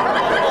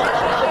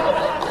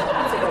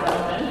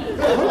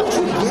did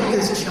you get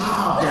this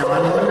job now?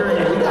 I'm wondering,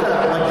 we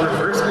gotta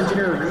reverse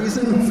engineer a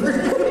reason for it?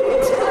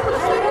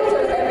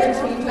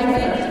 I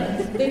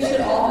think they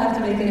should all have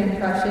to make an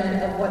impression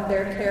of what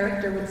their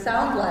character would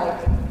sound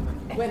like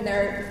when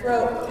their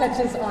throat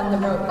catches on the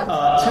rope.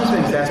 2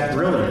 things, that's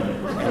brilliant.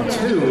 And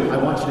 2, I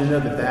want you to know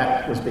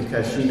that was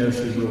because she knows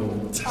she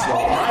will swallow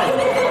iron.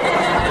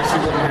 She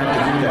wouldn't have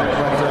to do that.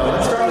 But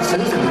let's start with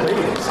Susan,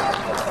 please.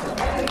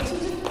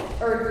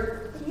 Or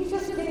he's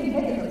just getting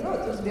hit in the throat.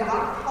 It's supposed to be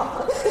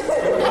hot.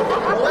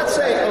 Well, let's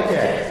say,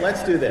 okay,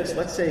 let's do this.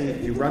 Let's say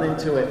you run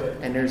into it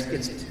and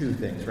it's 2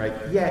 things, right?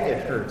 Yeah,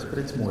 it hurts, but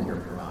it's more your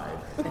pride.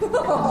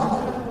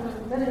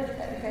 Then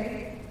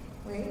Okay.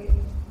 Wait.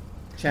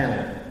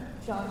 Channel.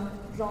 Jean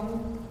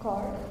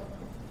Claude.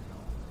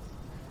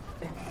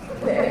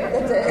 There,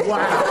 that's it.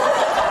 Wow.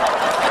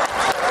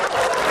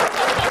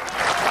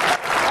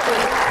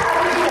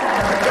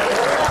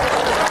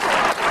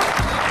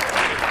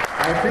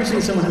 I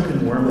appreciate someone who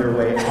can worm their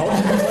way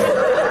out.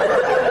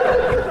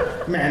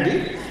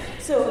 Mandy?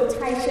 So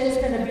Taisha's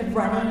going to be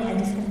running and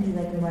just going to be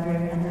like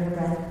muttering under her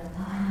breath,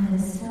 oh, I'm going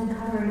to still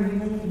cover you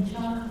like in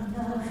chocolate,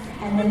 no.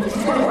 And then just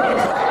kind of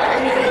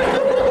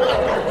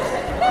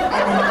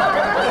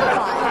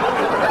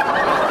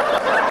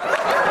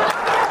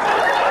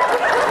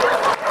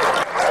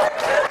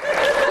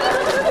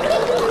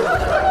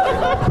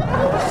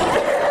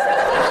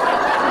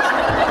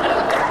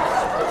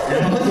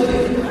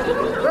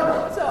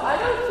So I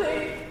don't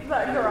think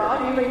that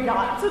Garage even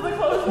got to the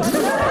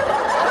clothesline.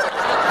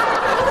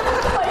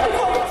 Like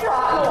he's like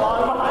trotting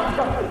along behind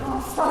going,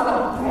 oh, son of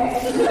a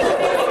bitch. And the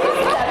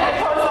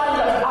clothesline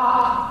goes,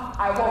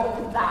 I won't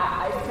do that,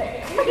 I think.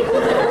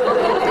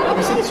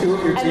 You see two of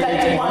your And then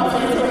he teammates wants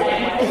one. to do it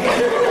anyway.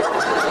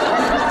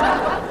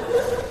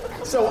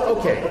 So,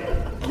 okay,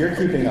 you're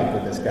keeping up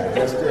with this guy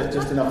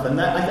just enough. And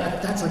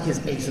that's like his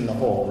ace in the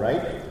hole,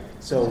 right?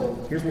 So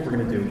here's what we're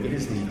going to do. It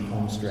is the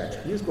home stretch.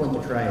 He is going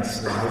to try and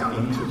slide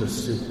into the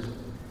soup.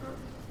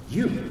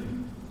 You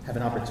have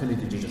an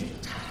opportunity to just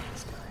attack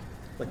this guy.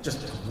 Like,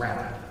 just grab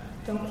him.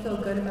 Don't feel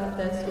good about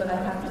this, what I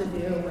have to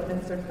do, what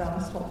Mr.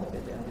 Thumbs told me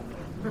to do.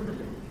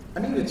 I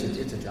mean, it's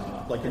a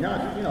job. Like, you're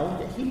not,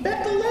 he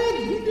bent the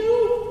leg. You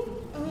do.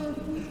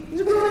 He's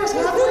a real ass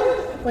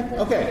halfling. Like,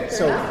 okay,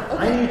 so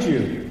I need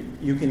you.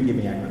 You can give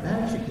me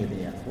acrobatics. You can give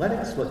me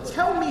athletics. But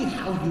tell me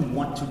how you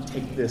want to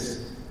take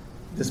this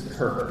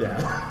perk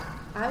down.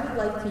 I would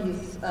like to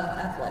use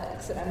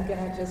athletics, and I'm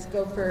gonna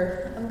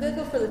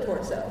go for the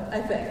torso, I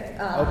think.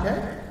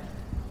 Okay.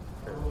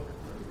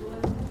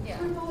 Yeah.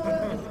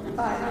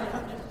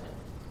 5,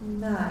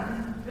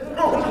 9.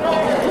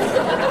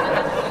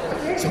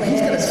 So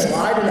he's going to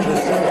slide into the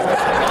sewer.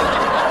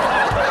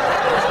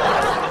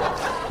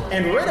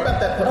 And right about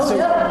that point,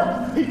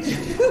 he's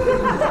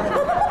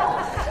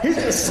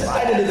going to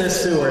slide into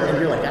this sewer, and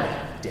you're like,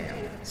 damn.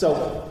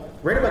 So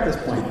right about this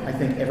point, I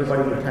think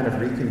everybody would kind of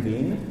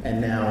reconvene, and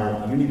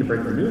now you need to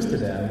break the news to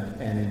them,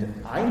 and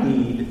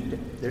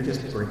they're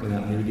just breaking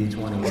out new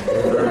D20s.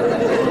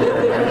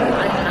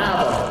 I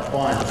have a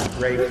bunch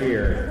right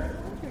here.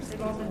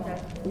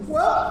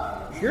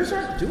 Well, yours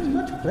aren't doing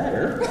much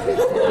better.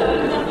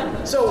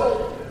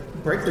 So,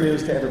 break the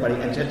news to everybody,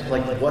 and just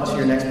what's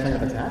your next plan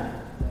of attack?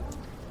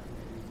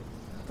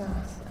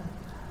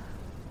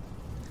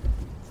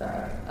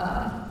 Sorry.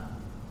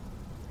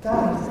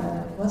 Guys, I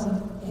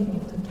wasn't able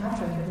to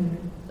capture him.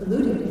 He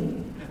eluded me.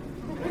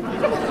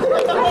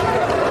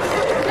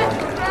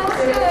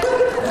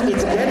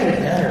 It's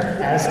getting better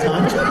as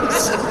time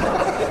goes.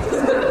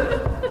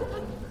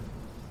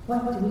 What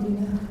do we do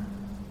now?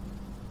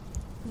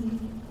 we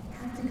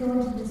have to go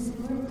into the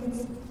sewer.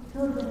 It's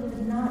filled with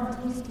the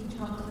not tasty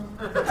chocolate.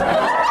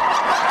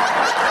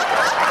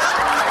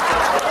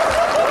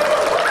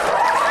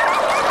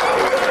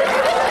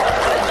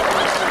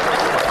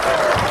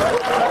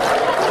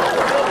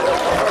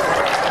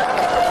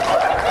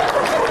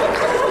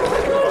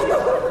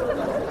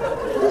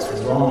 What's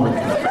wrong with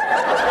you?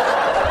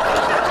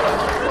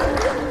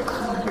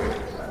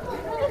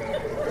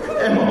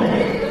 Emily.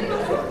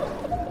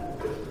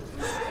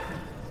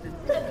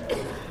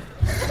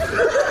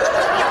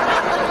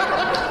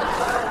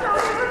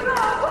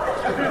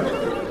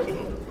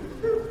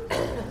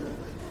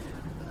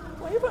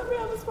 Why you put me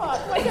on the spot?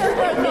 My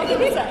character has nothing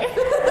to say.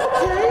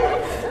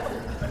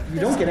 You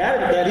don't get out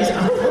of it, Daddy.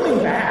 I'm coming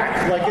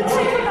back. Like it's.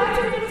 I'll get back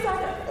to you in a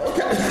second.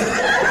 Okay.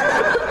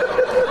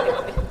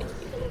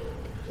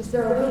 Is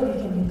there a way we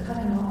can cut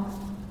him off?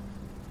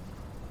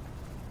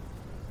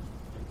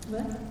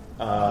 What?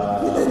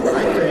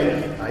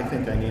 I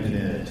think I need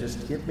to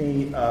just give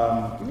me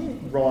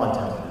raw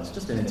intelligence,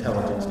 just an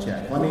intelligence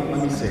check. Let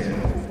me see it.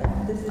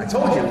 I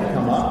told you it would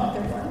come up.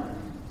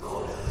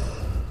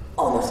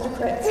 Almost a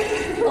crit.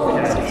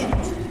 Almost a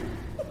crit.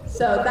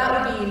 So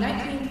that would be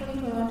 19, 20,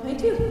 21,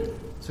 22.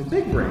 So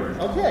big brain.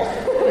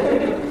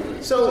 Okay.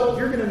 So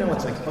you're gonna know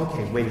it's like,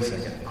 okay, wait a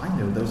second. I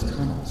know those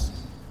tunnels.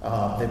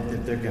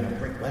 They're gonna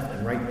break left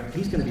and right.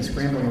 He's gonna be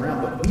scrambling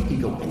around, but we can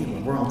go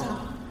anywhere. We're on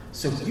top.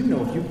 So you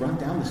know if you run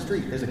down the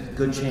street, there's a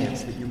good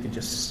chance that you can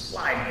just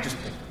slide, just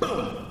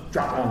boom,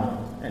 drop on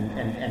him.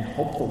 And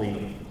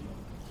hopefully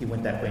he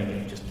went that way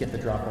and you just get the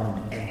drop on him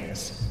and end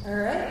this. All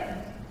right.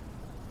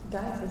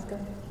 Guys, let's go.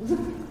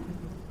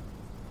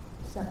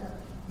 So.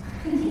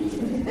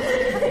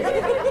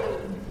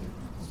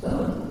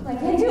 I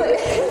can't do it.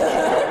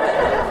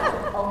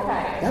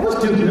 Okay. That was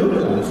Duke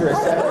Nukem for a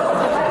second. I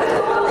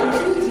was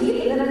going too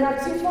deep, and then I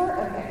got too far.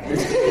 Okay.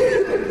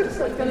 So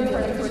it's going to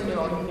turn into a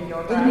New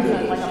York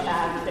accent, like a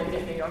bad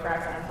New York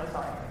accent. I'm so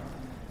sorry.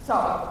 So,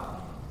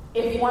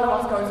 if one of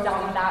us goes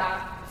down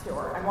that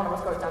sewer, and one of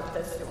us goes down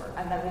this sewer,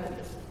 and then we can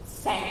just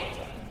sandwich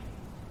it.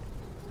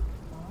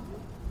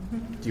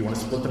 Do you want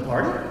to split the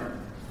party?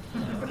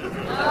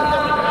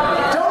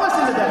 Don't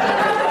listen to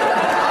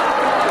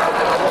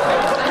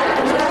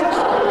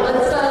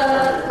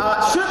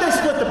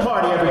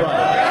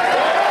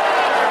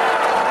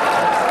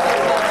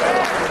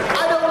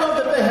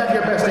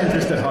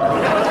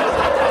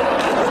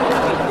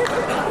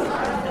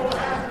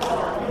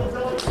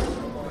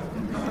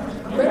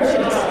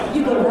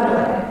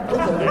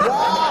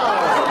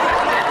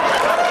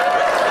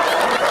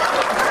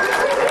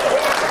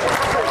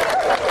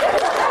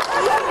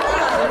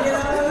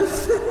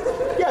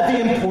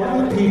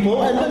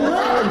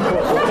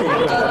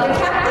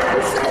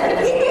captain said.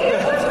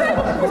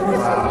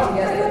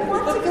 I don't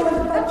want to go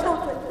into my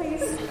chocolate,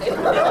 please.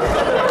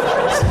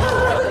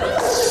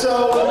 So,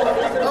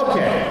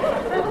 okay.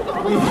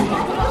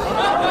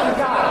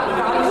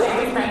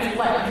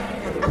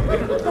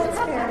 That's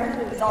fair.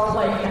 It's all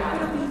like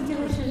that. It'll be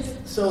delicious.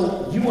 So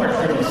you are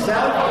heading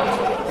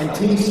south, and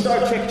Team Star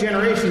Trek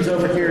Generations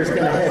over here is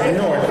going to head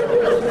north.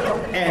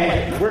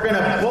 And we're going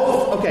to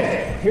both,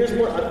 okay, here's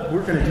what,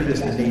 we're going to do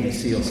this in Navy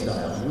SEAL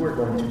style. You are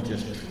going to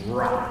just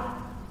drop.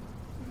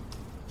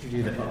 You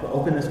do that,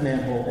 open this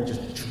manhole and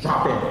just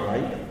drop in,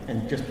 right?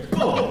 And just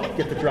boom,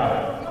 get the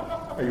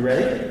drop. Are you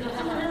ready?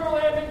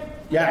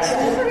 Yes.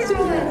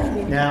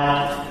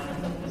 Now,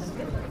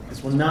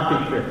 this will not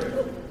be cryptic.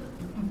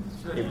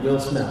 It will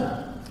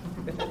smell.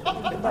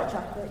 Butt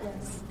chocolate,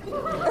 yes.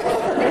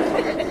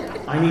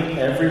 I need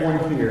everyone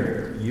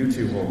here, you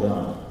two hold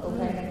on.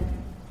 Okay.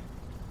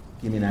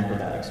 Give me an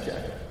acrobatics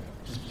check.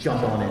 Just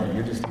jump on in.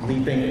 You're just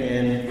leaping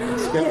in.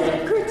 Skip.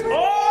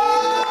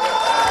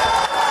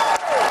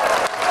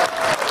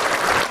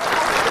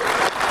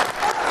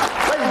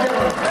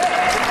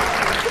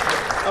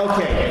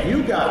 Okay,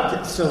 you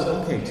got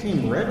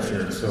Team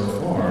Redshirt so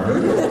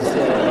far.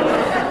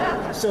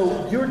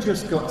 So you're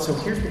just going. So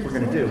here's what we're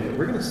going to do.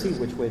 We're going to see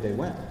which way they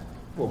went.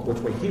 Well, which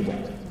way he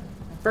went.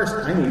 First,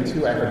 I need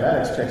 2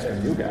 acrobatics checks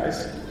from you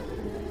guys.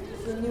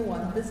 This is a new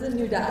one. This is a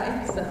new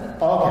die, so. Okay.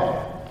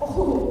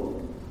 Oh.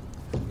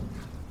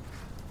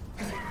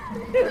 I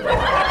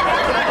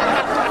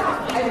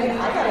mean, I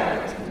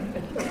got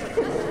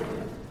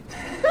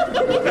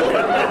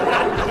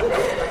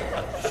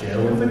Share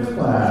with the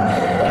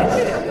class.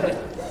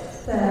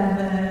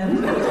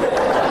 7.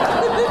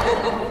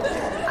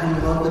 I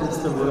love that it's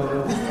the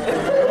road.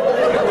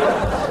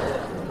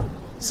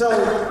 So,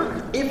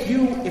 if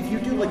you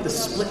do like the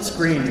split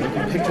screen, like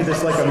you picture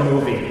this like a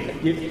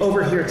movie.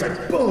 Over here, it's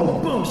like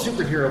boom, boom,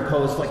 superhero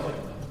pose, like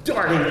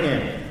darting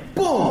in,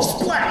 boom,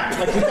 splat.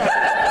 Like you got.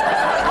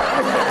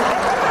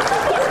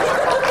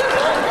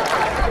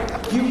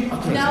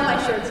 Okay. Now my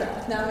shirt's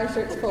off. Now my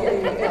shirt's fully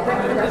the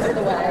rest of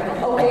the way.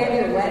 Okay, and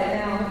you're wet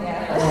now?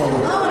 Yeah. Oh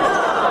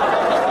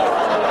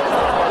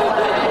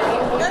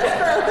no! That's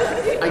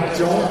gross. I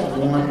don't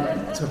want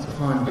to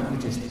pun, but you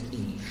just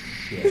eat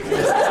shit.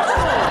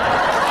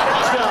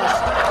 Just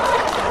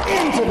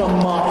into the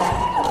muck.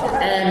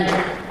 And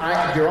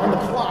you're on the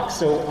clock,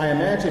 so I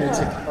imagine it's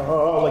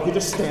like you're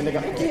just standing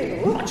up. Get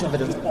as much of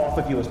it as off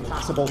of you as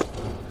possible.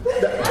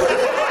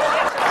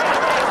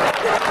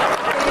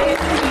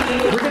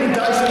 We're getting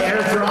dice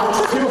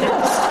airdrops to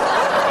us.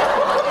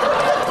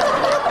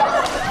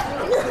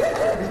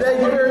 Thank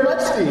you very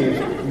much,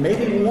 Steve.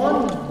 Maybe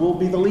one will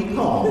be the leap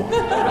home.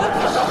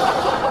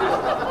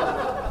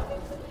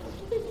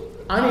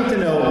 I need to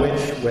know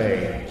which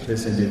way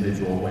this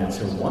individual went.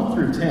 So 1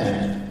 through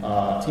 10,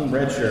 Team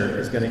Redshirt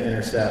is going to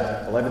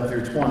intercept. 11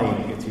 through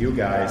 20, it's you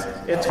guys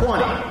at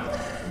 20.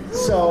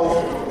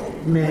 So,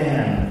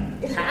 man,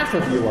 half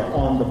of you are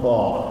on the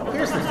ball.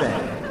 Here's the thing.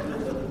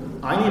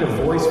 I need a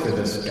voice for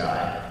this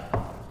guy.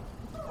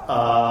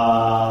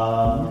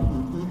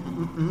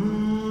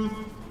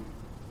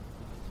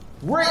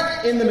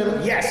 Right in the middle.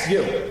 Yes,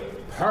 you.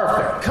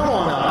 Perfect. Come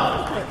on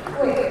up.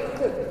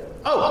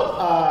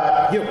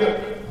 Oh, you.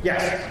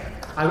 Yes.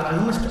 I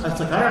almost, it's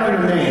like, I don't know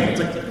your name.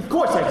 It's like, of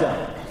course I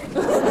don't.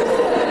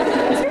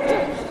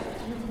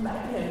 You've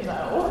met him,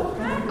 though.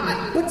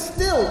 But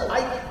still,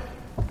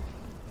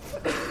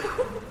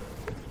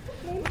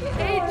 We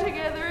ate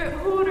together at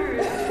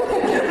Hooters.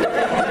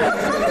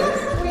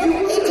 You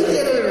ate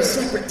together at a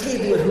separate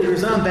table at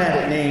Hooters. I'm bad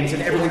at names,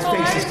 and everyone's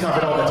face is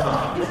covered all the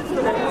time. We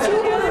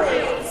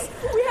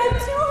had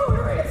 2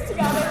 Hooters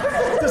together.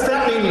 Does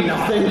that mean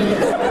nothing?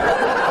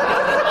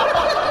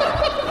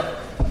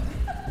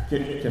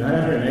 Can I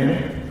have your name?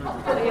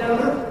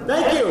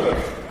 Thank you.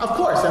 Of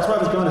course, that's what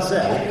I was going to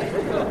say.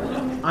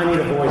 I need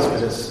a voice for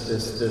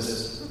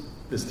this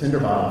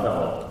Tinderbottom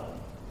fellow.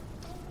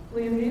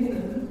 Liam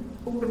Neeson.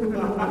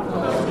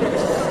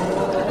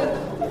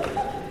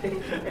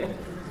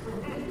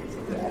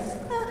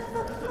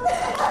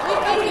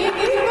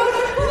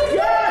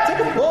 Yeah,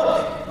 take a book.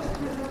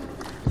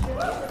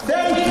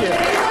 Thank you.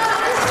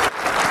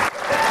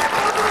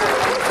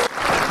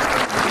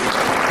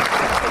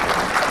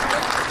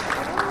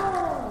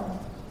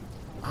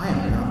 I am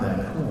not that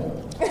cool.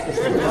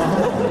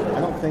 I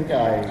don't think I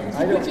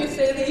don't. Would you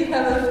say that you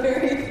have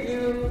very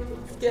few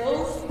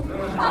skills?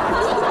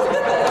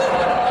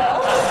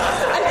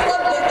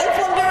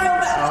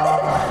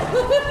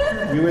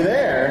 You were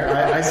there.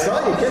 I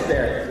saw you get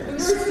there. I've never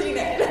seen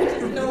it. I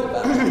just know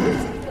about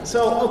it.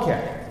 So,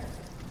 okay.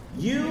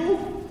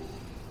 You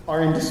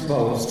are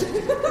indisposed.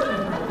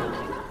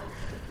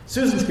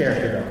 Susan's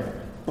character, though.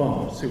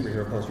 Boom.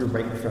 Superhero pose. You're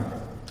right in front.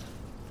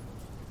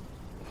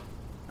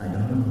 I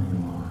don't know who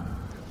you are.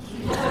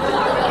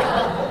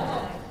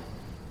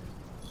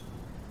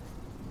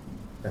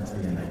 That's the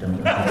end. I don't know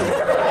who you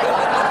are.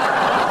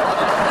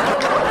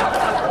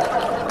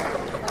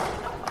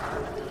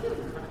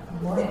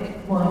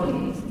 Why,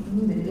 you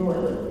the door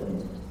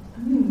opened.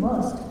 You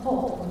must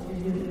halt what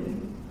you're doing.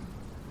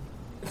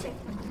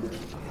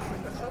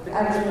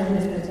 Actually, I'm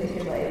just gonna take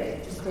your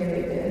leg. Just stay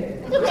right there.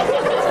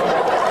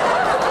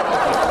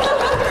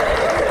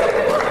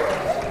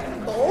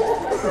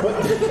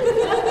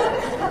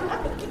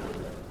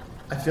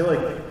 I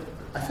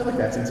feel like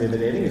that's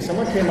intimidating. If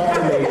someone came up to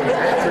me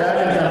after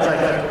and I was like,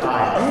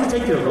 "Hi, I'm gonna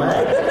take your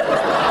leg."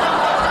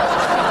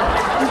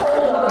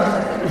 Hold on.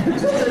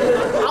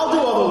 I'll do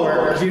all the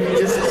work. You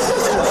just that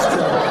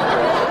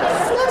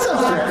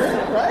sounds threatening,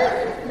 right?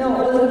 No,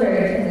 it wasn't very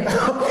intimidating.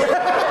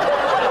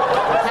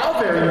 How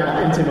very not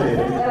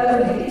intimidating? That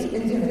was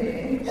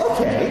intimidating.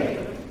 Okay.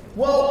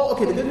 Well,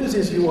 okay. The good news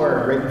is you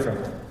are right in front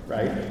of him,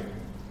 right?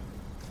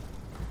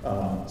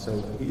 So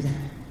if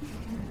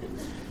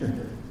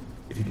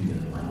you can get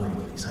it my way,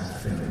 please, I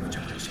very much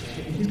appreciate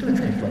it. He's going to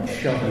try and like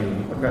shove you.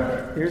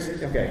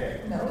 Okay.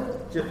 No.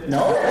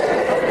 No?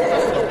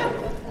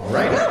 All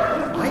right. I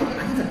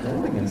haven't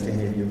rolled against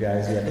any of you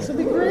guys yet. This will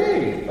be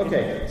great.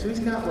 Okay, so he's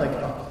got like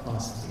a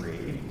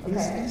 +3.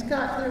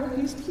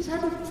 He's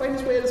had to fight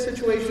his way out of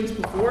situations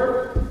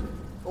before.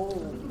 Oh.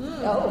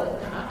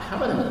 How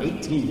about an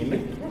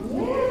 18?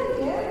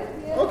 Yeah.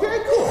 Okay,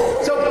 cool.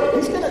 So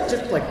he's gonna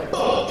just like,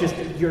 just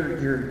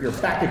you're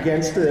back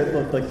against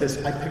like this.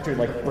 I picture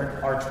like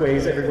brick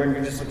archways everywhere, and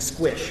you're just like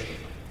squish,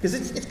 because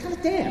it's kind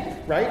of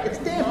damp, right? It's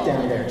damp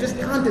down there. Just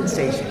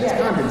condensation. It's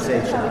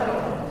condensation.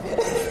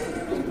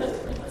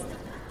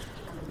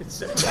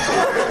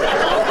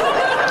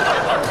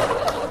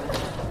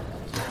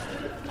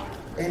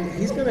 And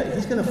he's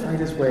gonna fight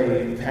his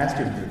way past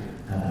you.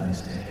 Have a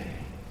nice day.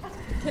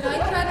 Can I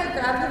try to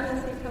grab him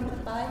as he comes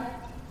by?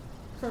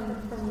 From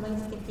my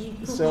sticky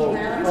So,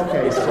 ground?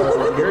 okay,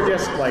 so you're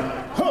just like,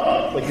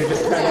 huh! Like you're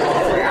just trying to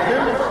grab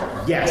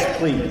him? Yes,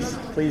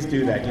 please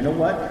do that. You know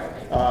what?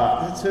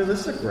 So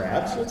this is a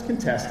grab, so let's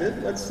contest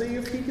it. Let's see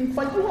if he can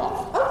fight you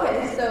off.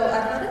 Okay, so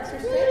athletics or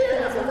strength?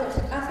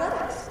 Yeah.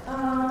 Athletics.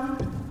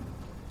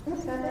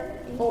 7,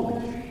 8,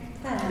 Holy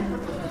 10. I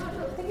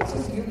think it's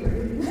just you,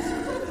 Rude.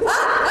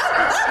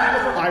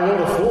 I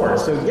rolled a 4,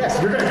 so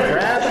yes, you're gonna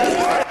grab.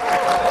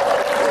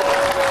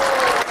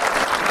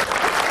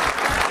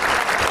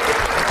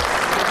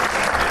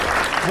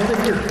 Well,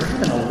 if you're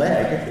grabbing a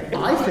leg,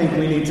 I think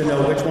we need to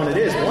know which one it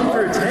is. 1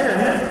 through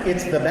 10,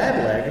 it's the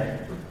bad leg.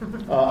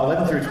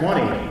 11 through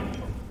 20,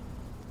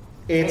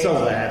 it's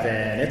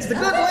 11. It's the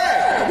good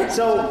leg.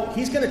 So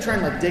he's going to try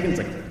and like dig and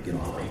it's like, get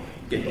off me.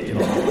 Get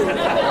off me.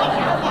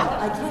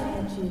 I can't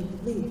let you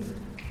leave.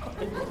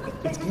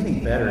 It's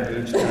getting better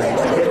each time.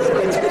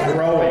 It's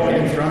growing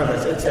in front of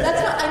us.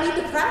 That's what I need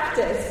to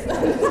practice.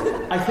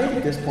 I think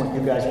at this point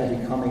you guys will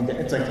be coming to,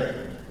 it's like,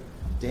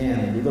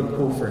 damn, we look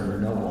cool for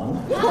no one.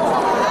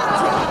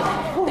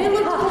 They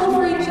look cool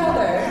for each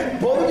other.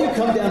 Both of you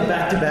come down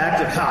back to back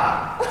to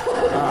ha.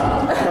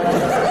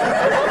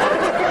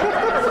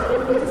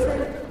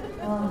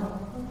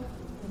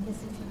 I guess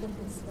if you get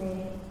this way.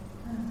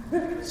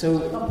 So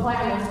The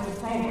plan was to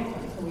tangle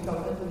him, so we go to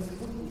the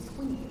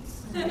squeeze.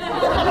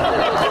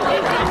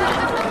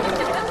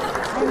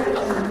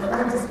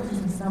 I'm just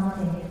using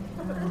something.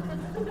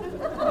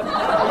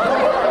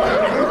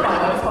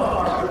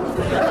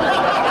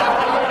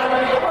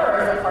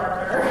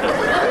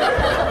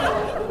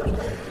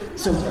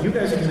 So you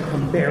guys are going to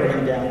come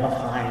barreling down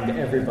behind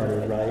everybody,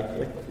 right?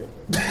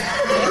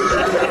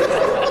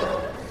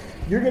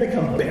 You're going to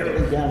come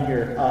barreling down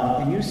here,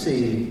 and you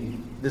see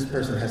this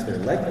person has their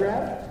leg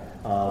grabbed.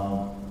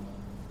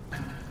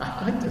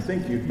 I like to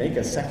think you'd make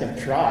a second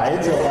try.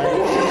 It's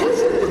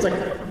like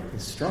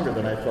it's stronger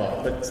than I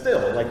thought, but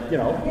still, like, you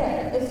know.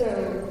 Yeah,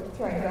 so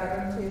try and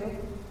grab him too.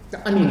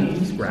 I mean,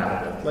 he's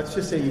grabbable. Let's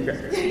just say you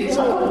grab.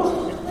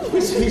 So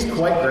he's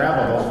quite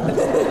grabbable.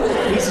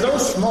 He's so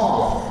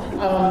small.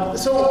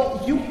 So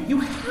you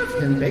have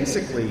him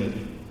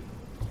basically.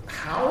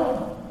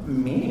 How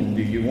mean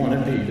do you want to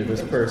be to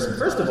this person?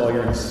 First of all,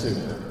 you're in a suit.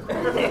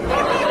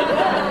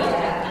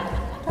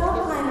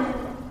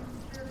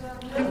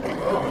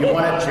 You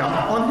want to jump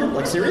on him?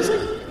 Like, seriously?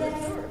 Yes.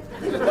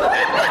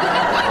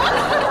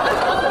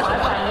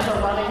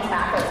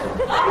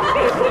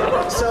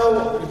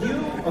 So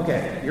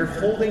you're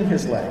holding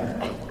his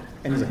leg,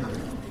 and he's like,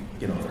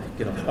 get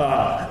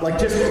over. Like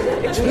just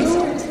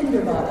Mr.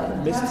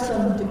 Tinderbottom, have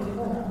some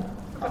decorum.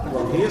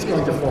 Well, he is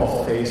going to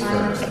fall face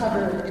I'm first.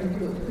 covered in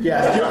poop.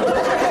 Yeah.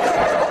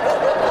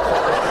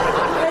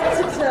 Head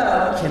to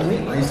toe. Can we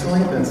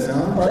isolate the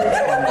sound bites and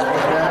make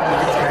that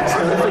my text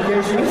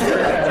notifications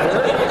forever?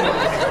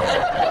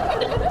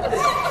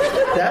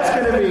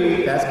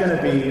 That's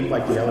gonna be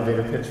like the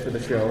elevator pitch for the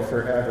show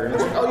forever. And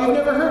it's like, oh, you've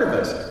never heard of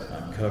us?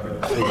 I'm covered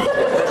in poop.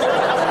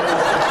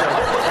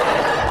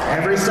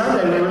 Every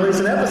Sunday we release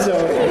an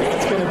episode.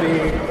 It's gonna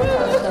be.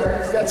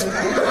 That's.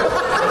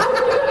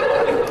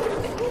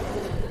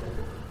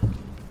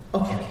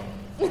 Okay.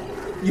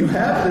 You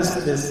have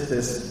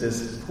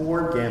this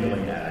poor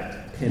gambling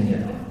addict pinned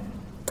down.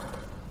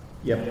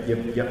 Yep.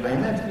 I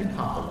imagine you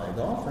pop the leg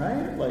off,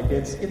 right? Like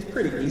it's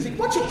pretty easy.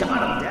 Once you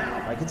got him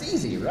down, like it's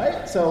easy,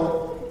 right?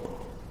 So.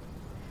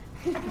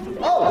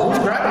 Oh, who's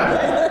grabbing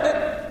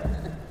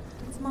it?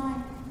 It's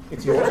mine.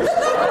 It's yours.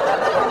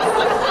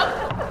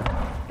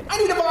 I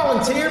need a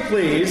volunteer,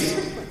 please.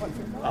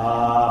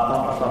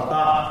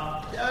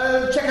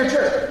 Check her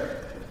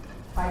shirt.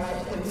 I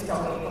should please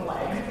donate the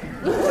leg.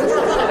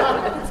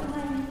 It's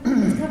mine.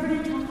 It's covered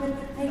in chocolate.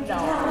 I can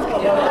tell.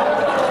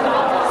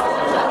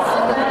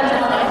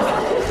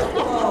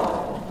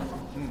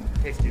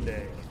 Tasty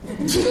leg.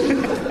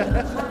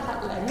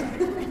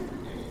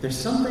 There's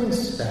something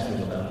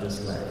special about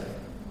this leg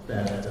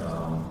that,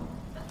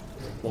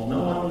 well,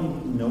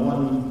 no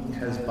one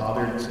has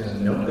bothered to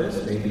note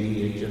this.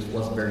 Maybe it just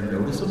wasn't very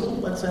noticeable,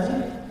 let's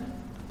say.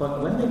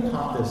 But when they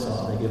pop this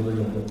off, they get a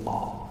little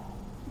pop.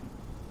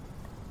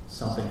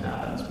 Something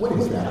happens. What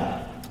is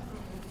that?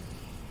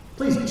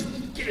 Please,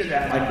 get to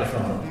that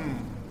microphone.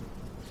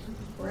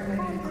 We're in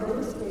a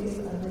enclosed space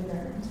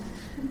underground.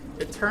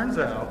 It turns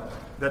out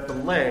that the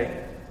leg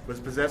was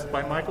possessed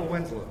by Michael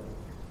Winslow.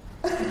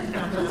 The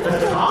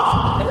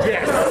cop?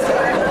 Yes.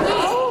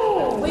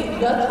 Wait,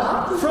 the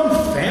cop? From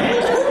Family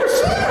Members?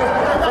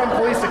 From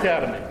Police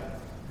Academy.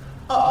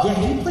 Oh, yeah,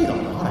 he played a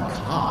lot of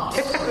cops.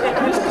 He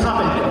was a cop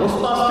in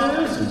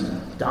Ghostbusters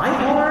and Die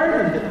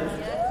Hard.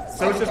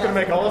 So it's just going to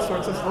make all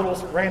sorts of little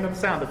random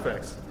sound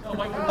effects. Oh,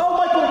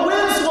 Michael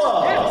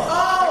Winslow! Yes.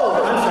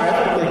 Oh, I'm sorry.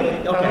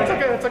 Okay. No,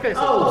 it's okay.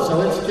 Oh,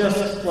 so it's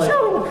just like,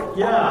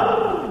 yeah.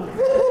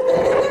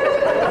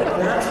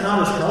 That's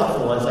not as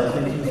helpful as I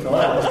think you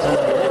thought it was going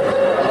to be.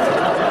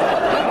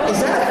 Is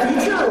that a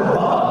feature or a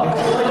bug?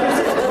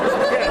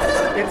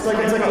 It's like,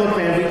 look,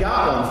 man, we got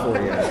one for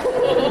you.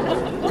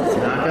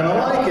 You're not going to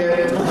like it.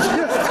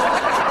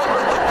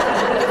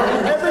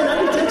 Every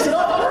night he takes it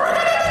off.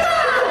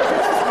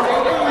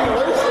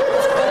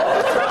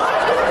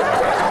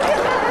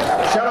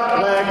 Shut up,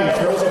 leg, and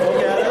throws a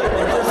book at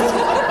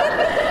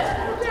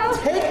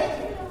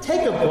it.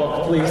 Take a book,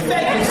 please.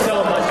 Thank you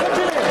so much. What's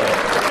your name?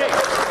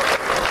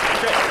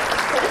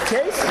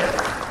 Chase?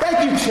 Thank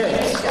you,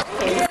 Chase.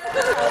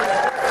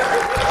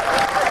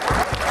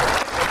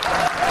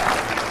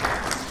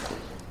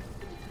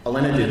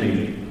 Elena did me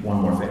one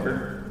more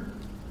favor.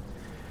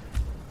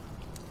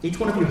 Each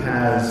one of you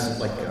has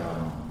like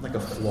a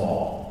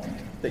flaw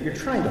that you're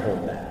trying to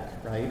hold back,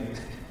 right?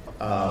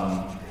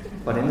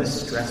 But in this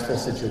stressful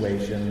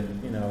situation,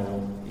 you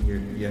know,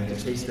 you have to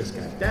chase this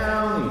guy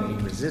down.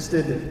 He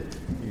resisted.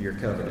 You're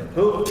covered in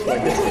poop.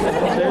 Like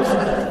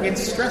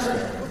it's stressful.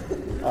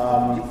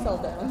 You fell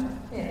down.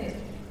 Yeah.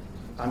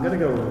 I'm going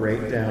to go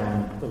right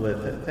down the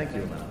list. Thank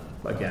you, Elena,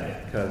 again,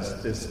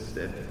 because this...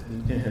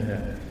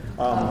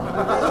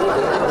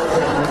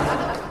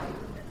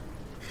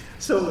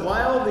 So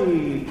while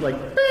the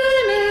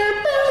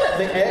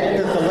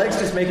leg's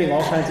just making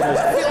all kinds of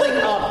noise, filling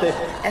up,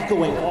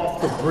 echoing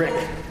off the brick,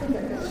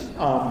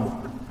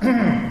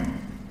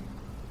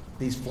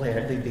 these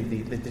flare,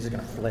 these are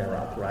going to flare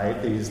up,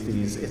 right?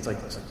 These, it's like,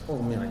 oh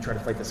man, I try to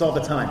fight this all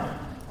the time.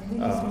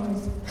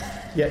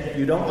 Yeah,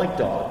 you don't like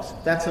dogs.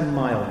 That's a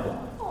mild one.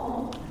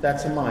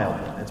 That's a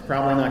mild one. It's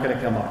probably not going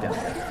to come up down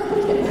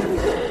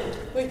there.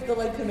 Wait, the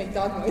leg can make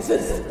dog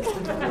noises.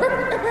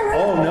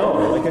 Oh no,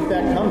 like if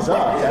that comes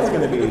up, that's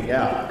going to be,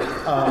 yeah.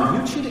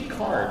 You cheated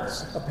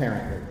cards,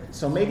 apparently.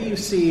 So maybe you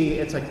see,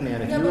 it's like,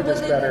 man, if you were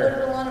just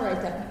better. What did Alana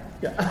write down?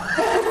 Yeah.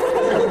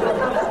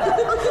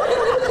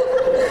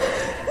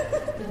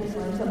 Did you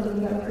find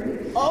something about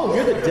free? Oh,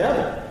 you're the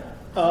devil.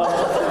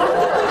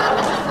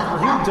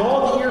 You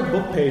dog-eared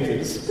book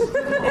pages.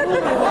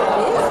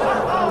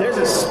 There's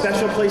a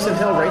special place in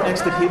hell right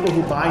next to people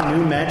who buy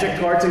new magic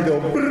cards and go.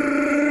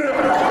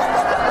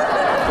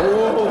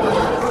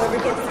 Whoever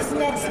gets this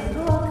next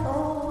book,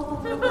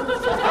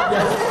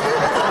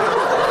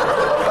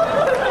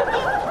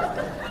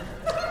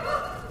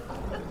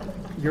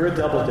 You're a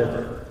double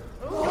dipper.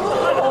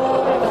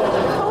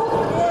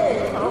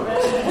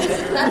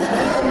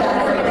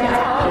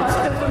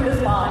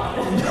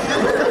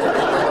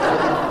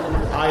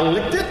 I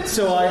licked it,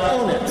 so I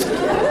own it.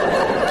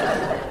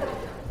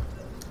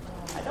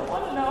 I don't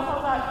want to know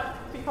how that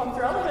becomes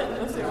relevant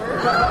in the sewer.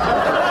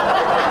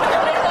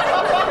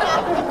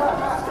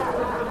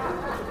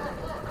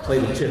 Play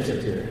with chips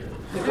up here.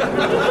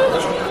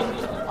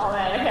 Oh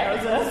man, I can't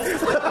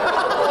resist.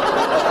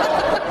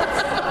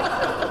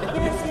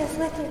 yes,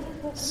 lick it.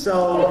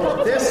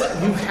 So this,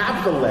 you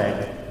have the leg,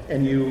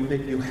 and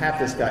you have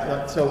this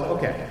guy. So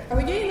okay. Are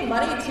we getting the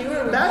money too, or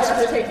are we That's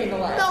just it. taking the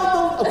leg?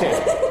 No. Okay.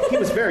 He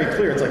was very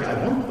clear. It's like, I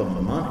want the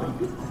money. I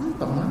want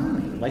the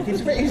money. Like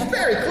he's very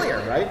clear,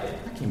 right?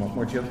 That came off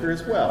more Joker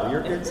as well.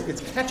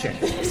 It's catching.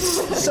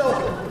 So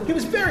he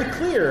was very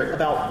clear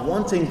about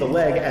wanting the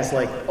leg as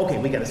like, okay,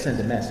 we got to send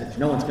a message.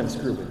 No one's going to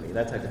screw with me,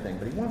 that type of thing.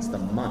 But he wants the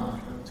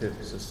money too.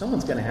 So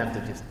someone's going to have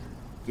to just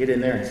get in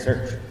there and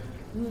search.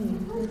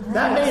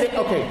 That made it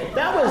okay.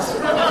 That was.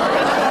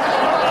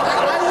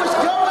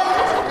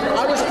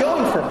 I was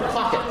going for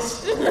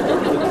pockets. He's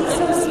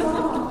so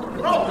small.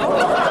 Not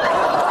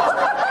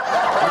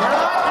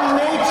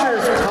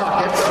nature's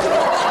pockets.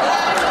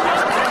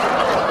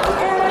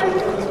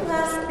 And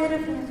last bit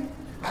of him.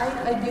 I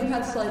do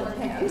have sleight of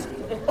hand. Is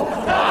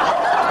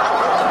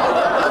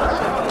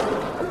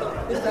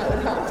that what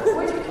happened?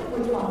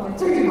 Which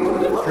pockets are you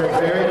going for?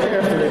 Very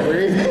carefully,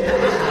 breathe.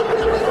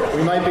 We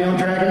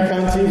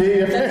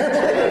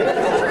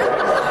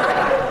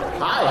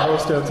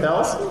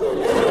hotels?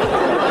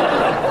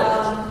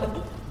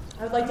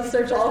 I would like to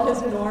search all of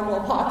his normal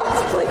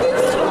pockets, please.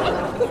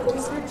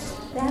 Search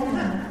that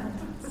one.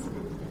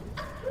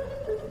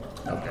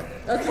 Okay.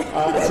 Okay.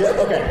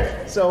 Okay.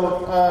 So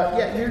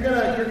you're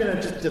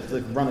gonna just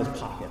like run his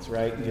pockets,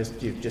 right?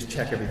 You just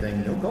check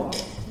everything. No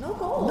gold. No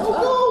gold. No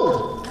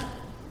gold.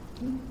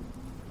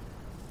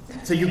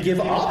 So you give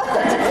up?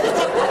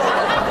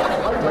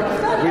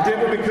 We did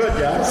what we could,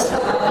 guys.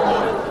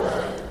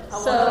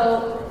 So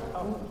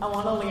I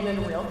want to lean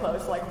in real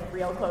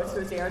close to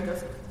his ear, and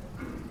just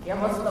give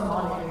us the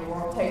money, and we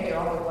won't take your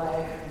other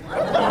leg.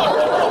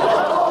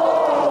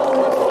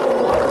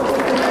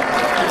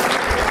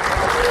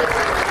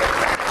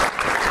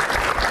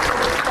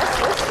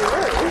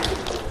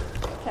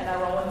 Can I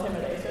roll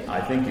intimidation?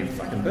 I think you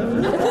fucking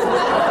better.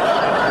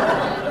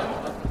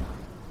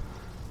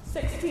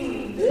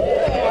 16.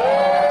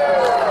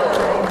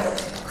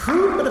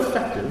 Crude but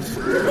effective.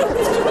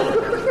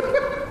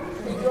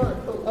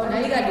 Oh, now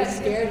you gotta be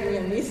scared,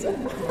 Liam Neeson.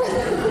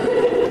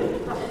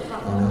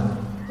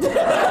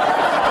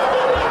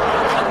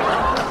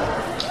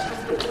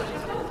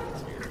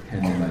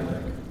 Hand me my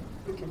leg.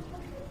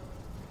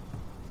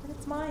 But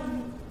it's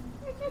mine.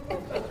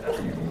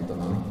 You want the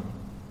money?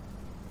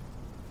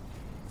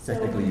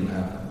 Technically, you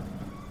have.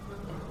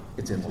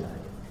 It's in the leg.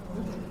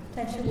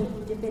 Tasha will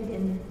dip it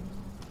in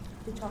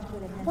the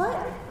chocolate and What?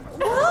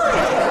 Why?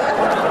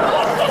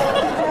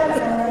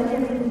 Because I like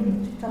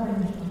everything covered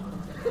in chocolate.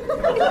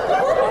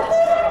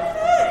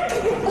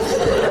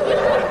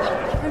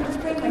 I'm just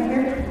putting my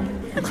hair down.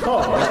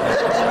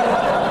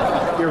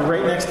 Oh. You're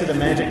right next to the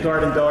Magic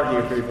Garden dog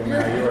ear people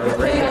now. You are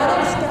right.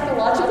 Chaotic,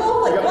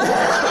 scatological? Like what?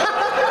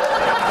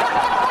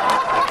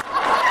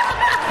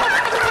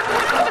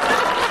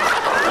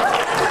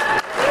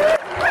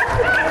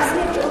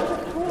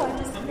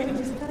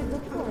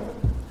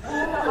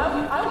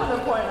 I want to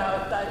point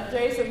out that in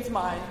Jason's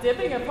mind,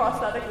 dipping a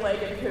prosthetic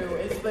leg in poo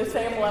is the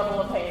same level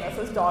of heinous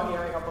as dog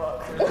earing a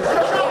book.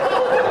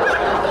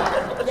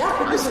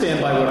 Yeah. I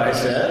stand by what I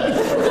said.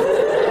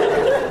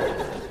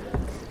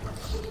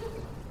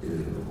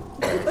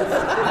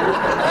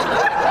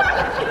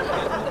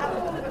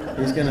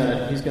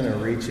 He's gonna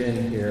reach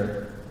in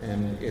here,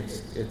 and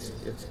it's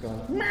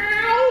going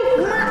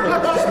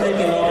meow. Just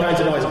making all kinds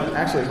of noise.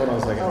 Actually, hold on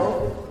a second.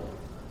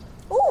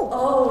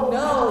 Oh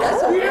no,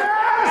 that's a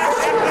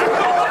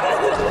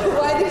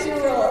Why did you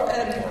roll?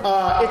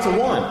 It's a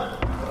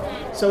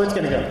 1, so it's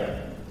gonna go.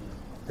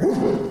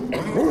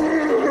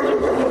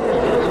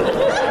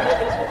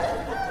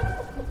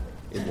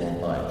 It won't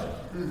bite.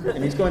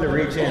 And he's going to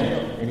reach in,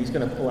 and he's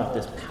going to pull out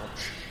this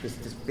pouch, this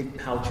big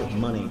pouch of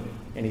money,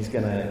 and he's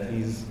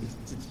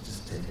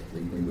just take it,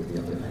 leave me with the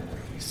other leg,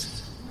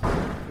 please.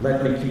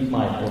 Let me keep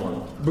my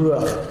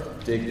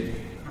dignity.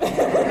 No,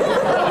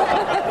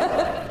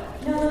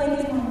 the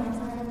lady's mine. I'm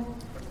sorry.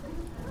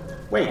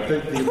 Wait, the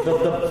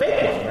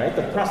fake one, right?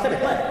 The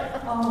prosthetic leg.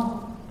 Oh.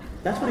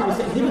 That's what he was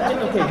saying. He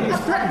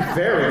was threatened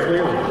very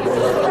clearly.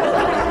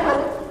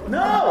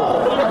 No!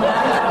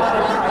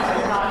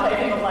 Not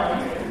taking the leg.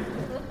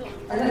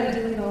 I know you're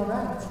doing all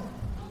right.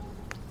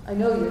 I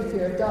know you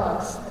fear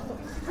dogs.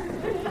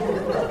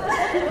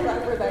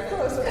 We're that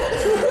close.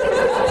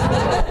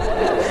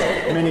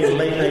 Many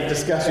late night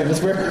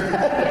discussions where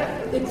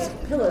It's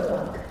pillow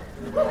talk.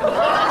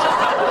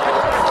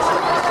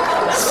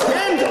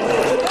 scandal!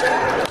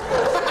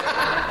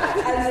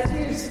 As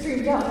tears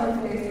stream down my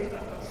face.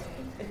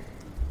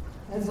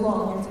 As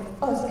long as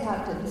us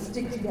captains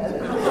stick together,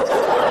 I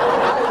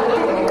will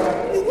be all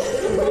right.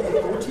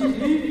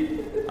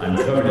 I'm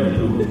covered in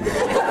poo.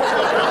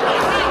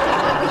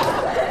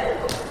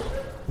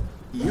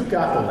 You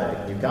got the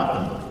leg, you got the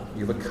money,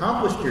 you've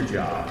accomplished your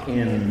job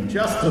in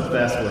just the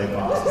best way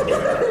possible.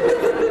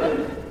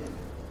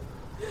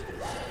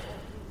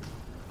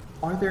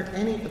 Are there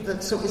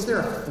so is there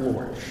a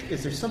flourish?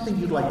 Is there something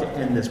you'd like to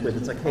end this with?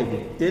 It's like, hey,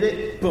 we did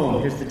it,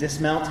 boom, here's the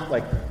dismount,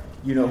 like,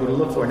 you know who to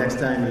look for next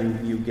time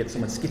you get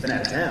someone skipping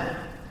out of town.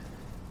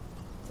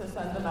 To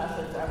send a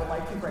message, I would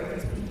like to break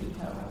his pinky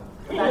toe.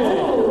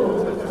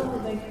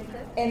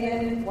 And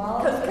then while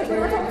Because we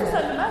were told to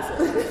send a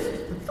message.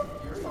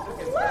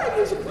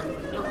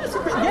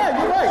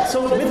 Yeah, you're right.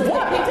 So with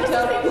what?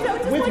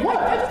 With what?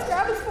 I just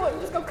grab his foot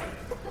and just go.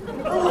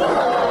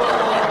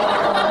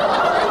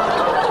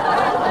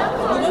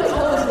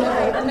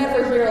 toes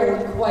never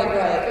hear quite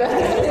right.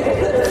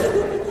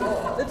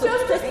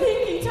 Just his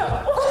pinky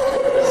toe.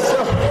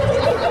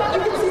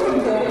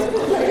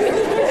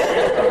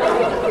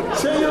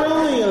 So you're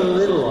only a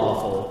little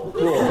awful.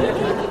 Cool.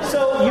 So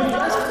you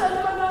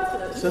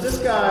So this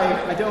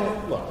guy, I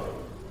don't look.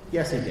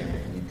 Yes, he did.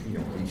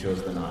 He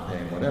chose the not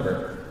paying,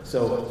 whatever.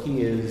 So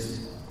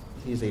he's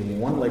a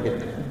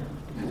one-legged man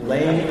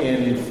laying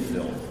in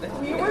filth.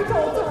 We were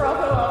told to rough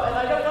him up, and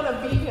I don't want to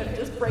beat him.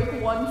 Just break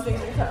one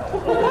single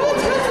toe.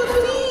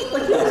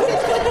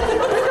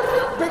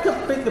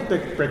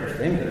 Break a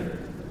finger.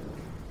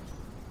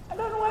 I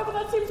don't know why, but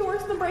that seems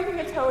worse than breaking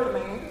a toe to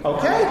me.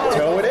 Okay,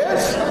 toe it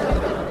is.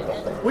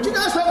 Would you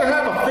guys rather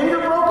have a finger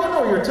broken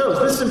or your toes?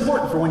 This is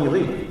important for when you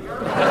leave.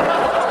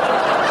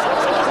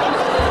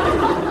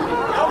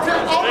 I'll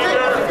take my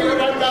feet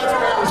on that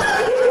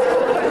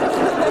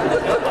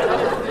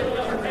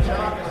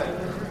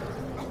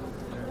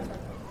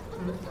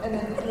And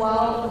then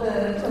while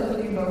the toes are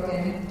being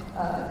broken,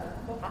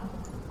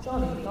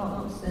 Johnny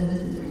Donaldson, and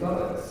this is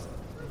yours.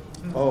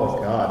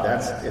 Oh God,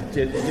 that's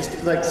it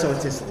just like so.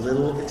 It's this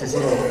little, like,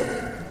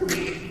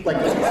 but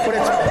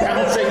it's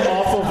bouncing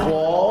off of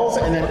walls,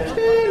 and then as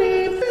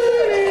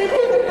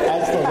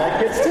the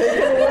leg gets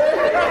taken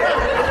away.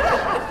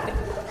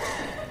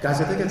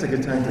 Guys, I think it's a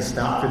good time to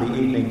stop for the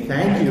evening.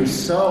 Thank you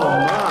so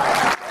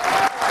much.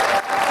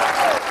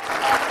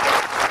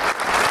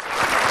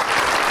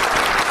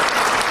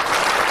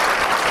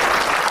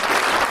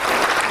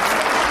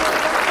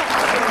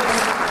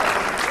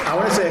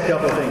 A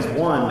couple of things.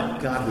 One,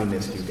 God, we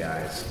missed you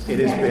guys. It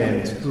has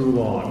been too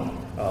long.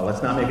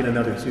 Let's not make it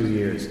another 2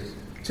 years.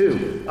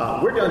 Two,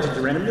 we're Dungeons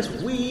and Randomness.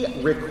 We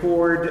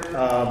record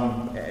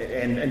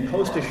and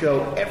post a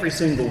show every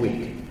single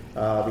week.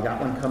 We got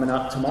one coming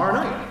up tomorrow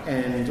night,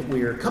 and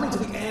we're coming to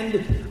the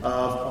end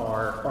of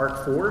our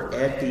Arc 4.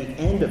 At the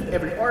end of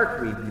every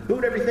arc, we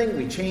reboot everything,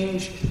 we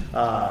change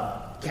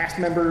cast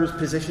members,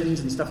 positions,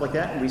 and stuff like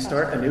that, and we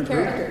start a new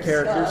group of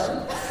characters.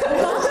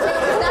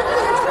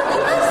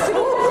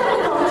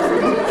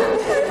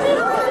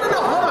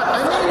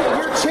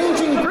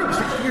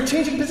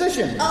 Changing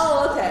positions.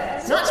 Oh, okay.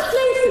 Switch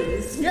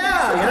places.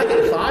 Yeah, you're not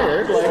getting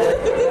fired.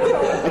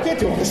 Like, I can't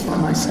do all this by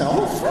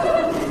myself.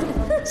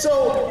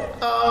 So,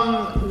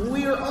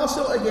 we are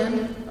also,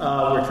 again,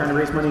 we're trying to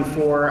raise money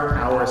for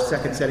our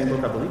second setting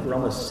book. I believe we're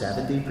almost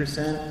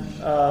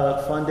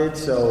 70% funded.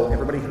 So,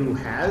 everybody who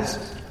has,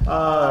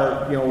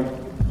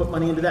 put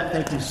money into that,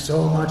 thank you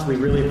so much. We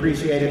really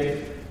appreciate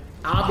it.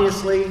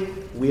 Obviously,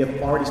 we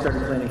have already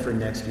started planning for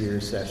next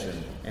year's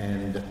session,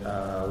 and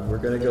we're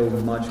going to go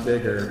much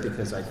bigger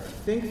because I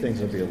think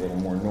things will be a little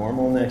more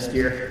normal next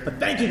year. But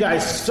thank you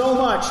guys so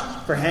much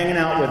for hanging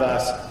out with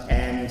us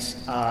and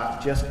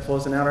just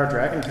closing out our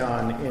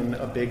Dragoncon in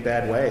a big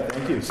bad way.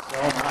 Thank you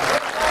so much.